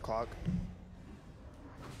 6 o'clock.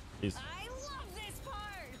 Jeez. I love this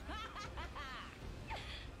part!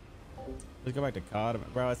 Let's go back to COD.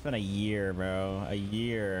 Bro, it's been a year, bro. A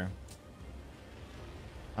year.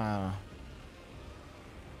 The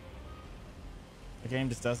game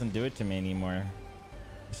just doesn't do it to me anymore.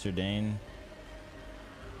 Mr. Dane.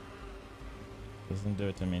 Doesn't do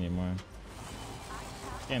it to me anymore.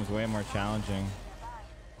 This game's way more challenging.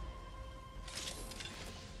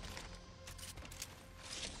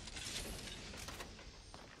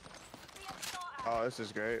 Oh, this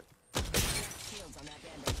is great. Shields on that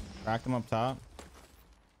bandit. Crack them up top.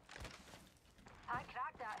 I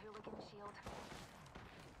cracked that hooligan shield.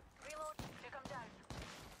 Reload, took him down.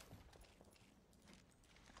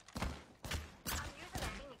 I'm using a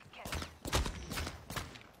Phoenix kit.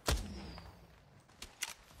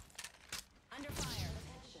 Under fire.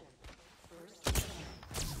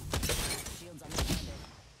 Shields on that bandit.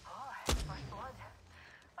 Oh, first blood.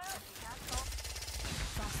 Well, you can't stop.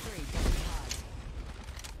 Frost 3, deadly odds.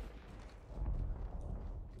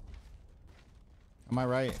 Am I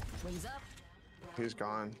right? Wings up. He's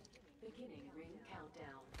gone. Beginning ring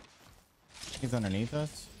countdown. He's underneath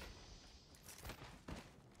us.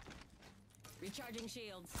 Recharging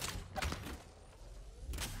shields.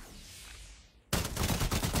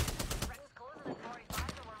 Ring's closing at 45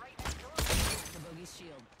 and we're right next door. The bogey's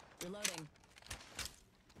shield. Reloading.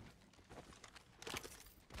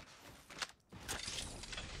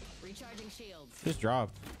 Recharging shields. Just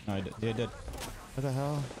dropped. No, I did. Yeah, I did. What the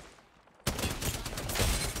hell?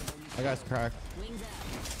 That guy's cracked. Wings out.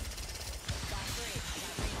 Frost 3,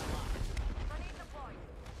 I got ring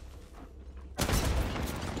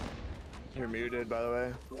unlocked. You're muted, by the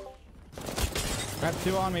way. Grab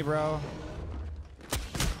 2 on me, bro.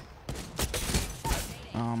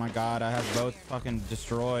 Oh my god, I have both fucking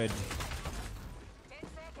destroyed. 10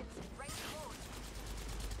 seconds. Ring's closed.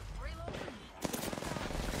 Reload.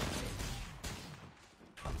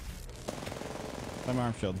 Let my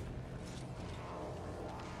arm shield.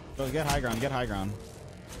 Go get high ground, get high ground.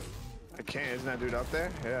 I can't. Isn't that dude up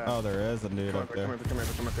there? Yeah. Oh, there is a dude come up here, there. come here,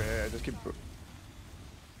 come here, come here. Yeah, just keep.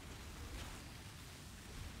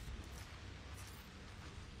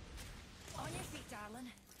 On your feet,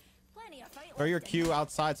 darling. Plenty of fight Throw your left in Q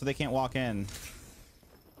outside so they can't walk in.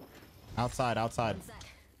 Outside, outside. One set.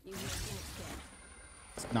 Use your Phoenix kit.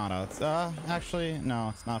 It's not out. Actually, no,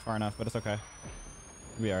 it's not far enough, but it's okay.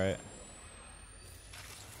 We'll be alright.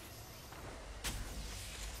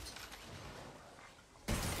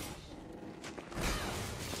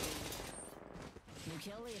 New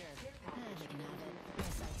kill leader. They can have it. My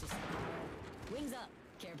sights are set. Wings up.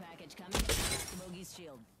 Care package coming. The bogey's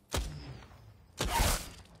shield.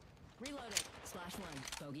 Reloading. Slash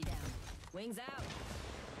 1. Bogey down. Wings out.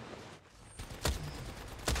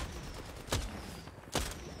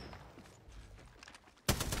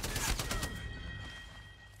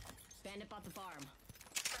 Bandit bought the farm.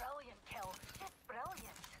 Brilliant kill. Just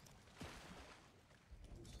brilliant.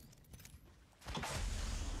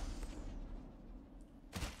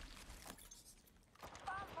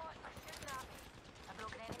 Farm boss are shooting at me. A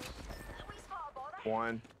broken enemy. We spot a bother.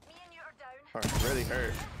 One. Me and you are down. Oh, really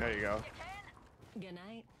hurt. There you go. You can. Good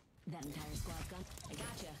night. That entire squad's gone. I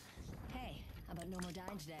gotcha. Hey, how about no more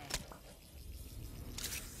dying today?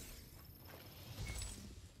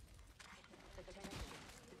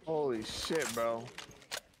 Holy shit, bro.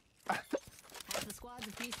 Half the squad's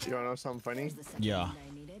a piece. You wanna know something funny? There's the second Yeah. one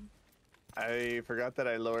I needed. I forgot that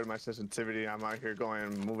I lowered my sensitivity. I'm out here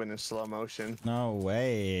moving in slow motion No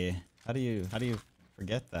way. How do you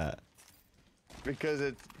forget that? because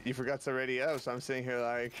you forgot to ready up. So I'm sitting here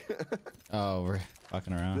like, Oh, we're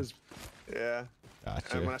fucking around. this, yeah.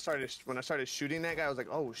 Gotcha. And when I started shooting that guy, I was like,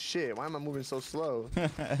 oh shit, why am I moving so slow?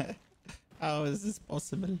 How is this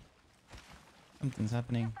possible? Something's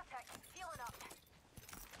happening. Attack. Healing up.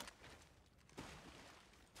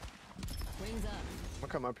 Wings up. I'm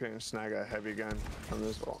gonna come up here and snag a heavy gun from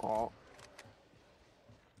this alt.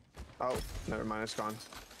 Oh, never mind, it's gone.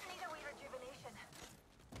 Need a wee rejuvenation.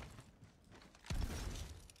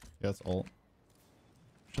 Yeah, it's ult.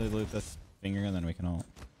 Actually loot this finger and then we can ult.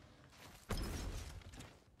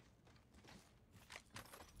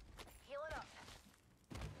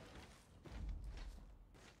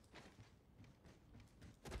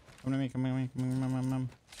 Come to me. Come to me. Come to me. Come to me.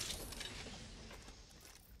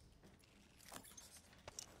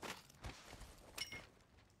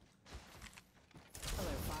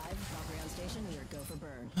 Alert 5, Valkyrie on station. We are go for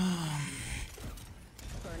burn.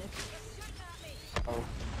 Burn it. Oh,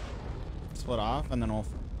 Split off, and then we'll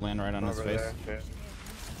land right on his over face. there. Yeah.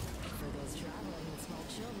 For those traveling with small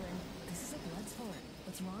children, this is a blood sport.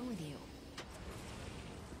 What's wrong with you?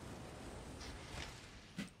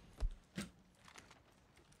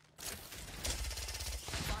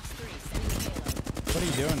 Fox 3, sending a payload. What are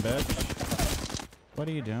you doing, bitch? What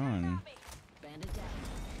are you doing? Bandit down.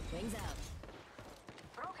 Wings out.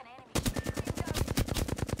 Broken enemy.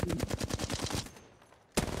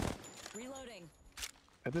 Reloading.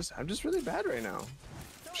 I'm just really bad right now.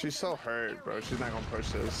 She's so hurt, bro. She's not gonna push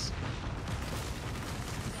this.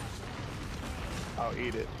 I'll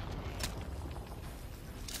eat it.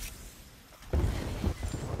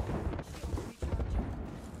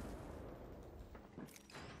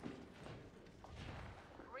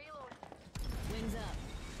 Reload. Wings up.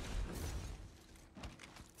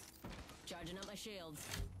 Charging up my shields.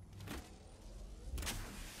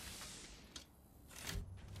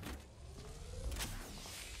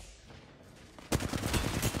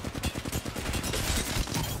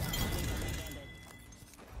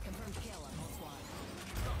 Confirmed kill on whole squad.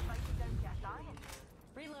 Got fighting down to a dying.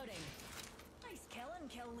 Reloading. Nice killing,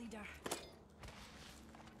 kill leader.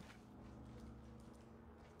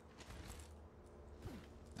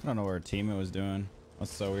 I don't know where her teammate was doing.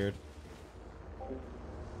 That's so weird.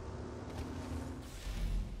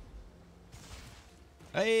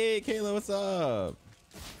 Hey, Kayla, what's up?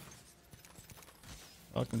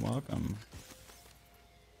 Welcome, welcome.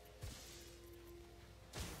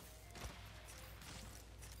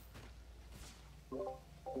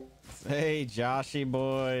 Hey, Joshy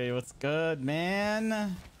boy, what's good,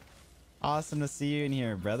 man? Awesome to see you in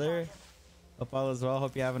here, brother. Hope all is well.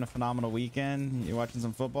 Hope you're having a phenomenal weekend. You're watching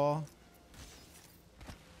some football.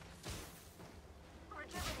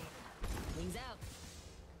 Rejuvenate. Wings out.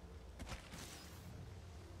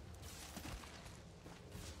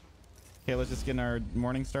 Okay, let's just get our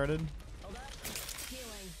morning started. Hold up.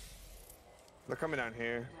 Healing. They're coming down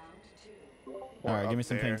here. All right, give me up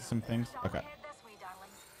some there. things. Some things. Shall we Okay. head this way,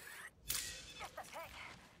 darlings? Just a tick.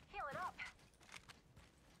 Heal it up.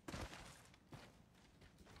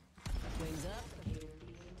 Wings up.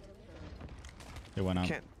 It went up.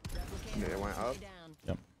 Can't. Replicator Yeah, it went on its up. way down.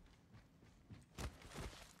 Yep.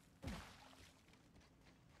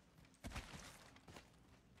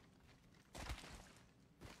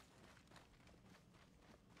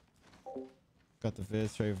 Got the vid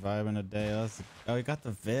straight vibing today. Oh, you got the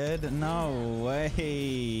vid? No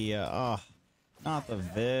way. Oh, not the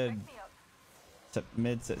vid. Me up.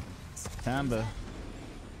 Mid-September.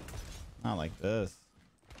 Not like this.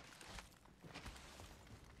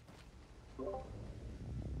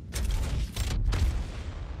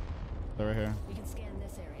 They're right here. We can scan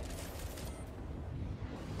this area.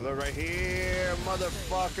 They're right here,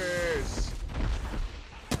 motherfuckers.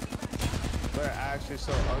 They're actually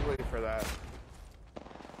so ugly for that.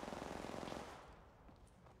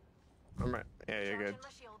 I'm right. Yeah, you're good. Charging my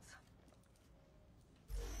shields.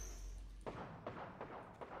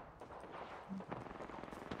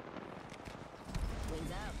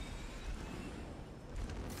 Wings out.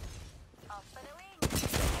 Up and away.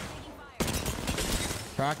 Taking fire.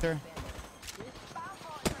 Tractor. Bound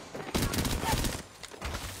for it.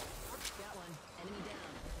 Got one. Enemy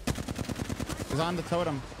down. He's on the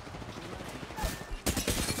totem.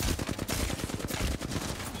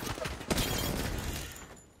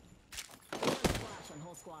 Flash on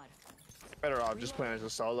whole squad. Better off just playing as a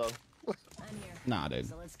solo. I'm here. Nah, dude.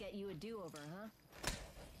 So let's get you a do-over, huh?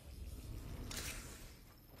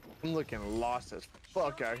 I'm looking lost as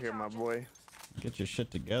fuck out here, my boy. Get your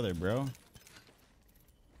shit together, bro.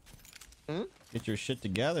 Hmm? Get your shit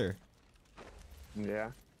together.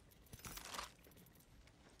 Yeah.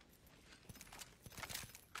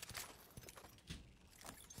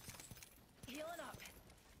 Healing up.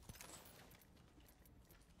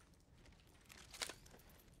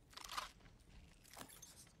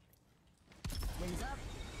 Wings up.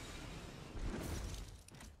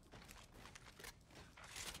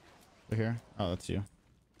 They're here. Oh, that's you.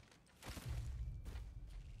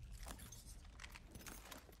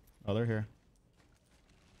 Oh, they're here.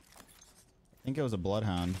 I think it was a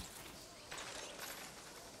bloodhound.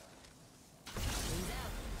 Wings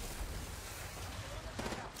out.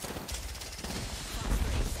 Fox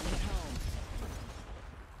 3, sending it home.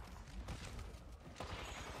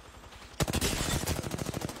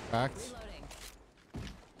 Cracked. Reloading.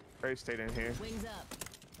 Ray stayed in here. Wings up.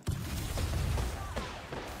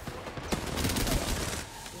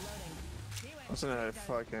 What's in a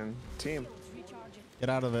fucking team? Recharging. Get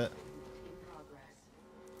out of it. In progress.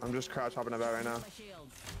 I'm just crouch hopping about right now. My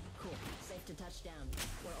shields. Cool. Safe to touch down.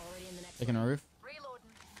 We're already in the next Taking a ring. roof. Reloading.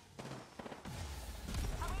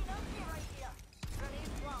 I mean, okay right here. Grenade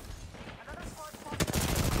flung. Another squad spotted.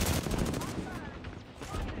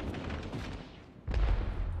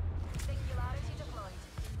 Singularity deployed.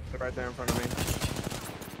 They're right there in front of me.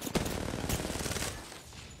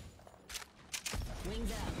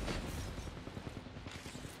 Wings out.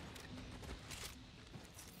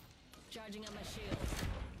 Charging on my shields.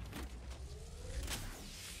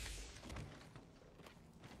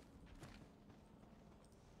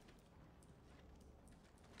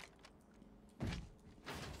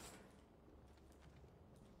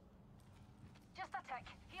 Just a tick.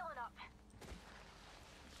 Healing up.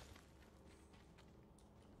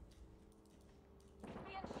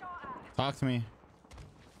 Being shot at. Talk to me.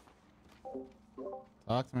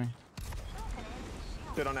 Talk to me.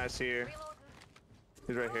 Sit on that here. Reloading.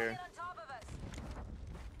 He's right here. Right on top of us.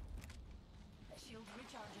 Shield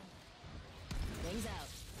recharging. Wings out.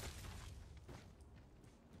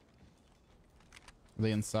 Are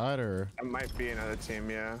they inside or? It might be another team,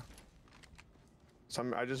 yeah.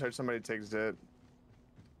 I just heard somebody take zip.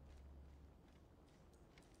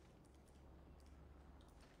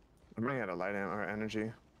 I'm running out of light or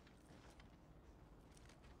energy.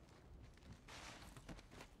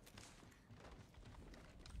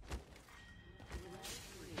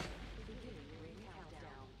 Beginning ring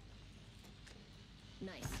countdown.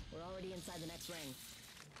 Nice. We're already inside the next ring.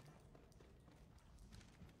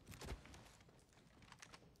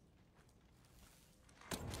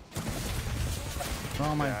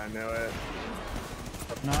 Oh my! Yeah, I knew it.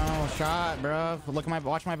 No shot, bro. Look at my.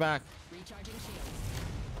 Watch my back. Recharging shields.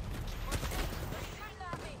 Shooting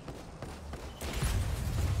at me.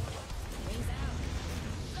 Wings out.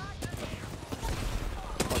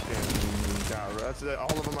 Fucking God, bro. That's it.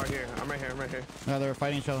 All of them are here. I'm right here. I'm right here. No, they were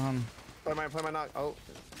fighting each other. Play my knock. Oh,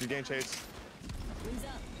 you gain chase. Wings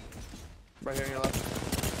up. Right here on your left.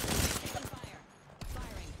 Taking fire.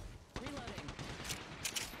 Firing. Reloading.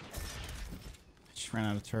 Just ran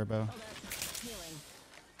out of turbo. Hold up. Healing.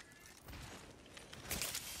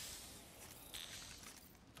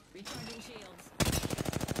 Recharging shields.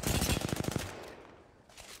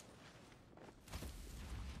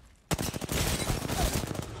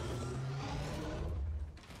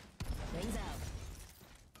 Wings out.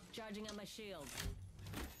 Charging on my shield.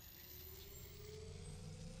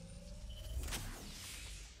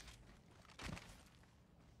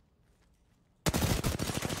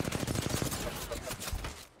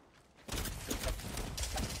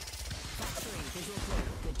 Fox 3, visual clear.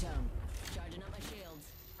 Good tone. Charging up my shields.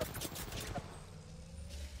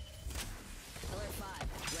 Alert 5,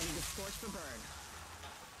 ready to scorch for burn.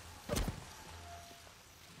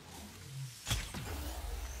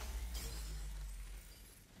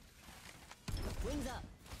 Wings up.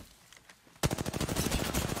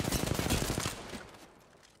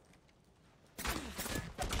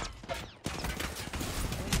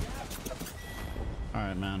 All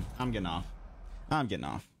right, man. I'm getting off. I'm getting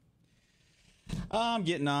off. I'm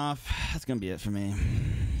getting off. That's gonna be it for me.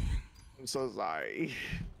 I'm so sorry.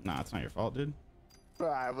 Nah, it's not your fault, dude. Bro,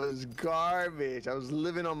 I was garbage. I was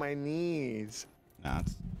living on my knees. Nah,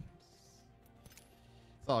 it's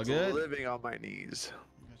all good. Living on my knees.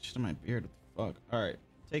 Shit on my beard. What the fuck? All right.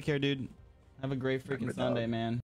 Take care, dude. Have a great freaking Remember that. Sunday, man.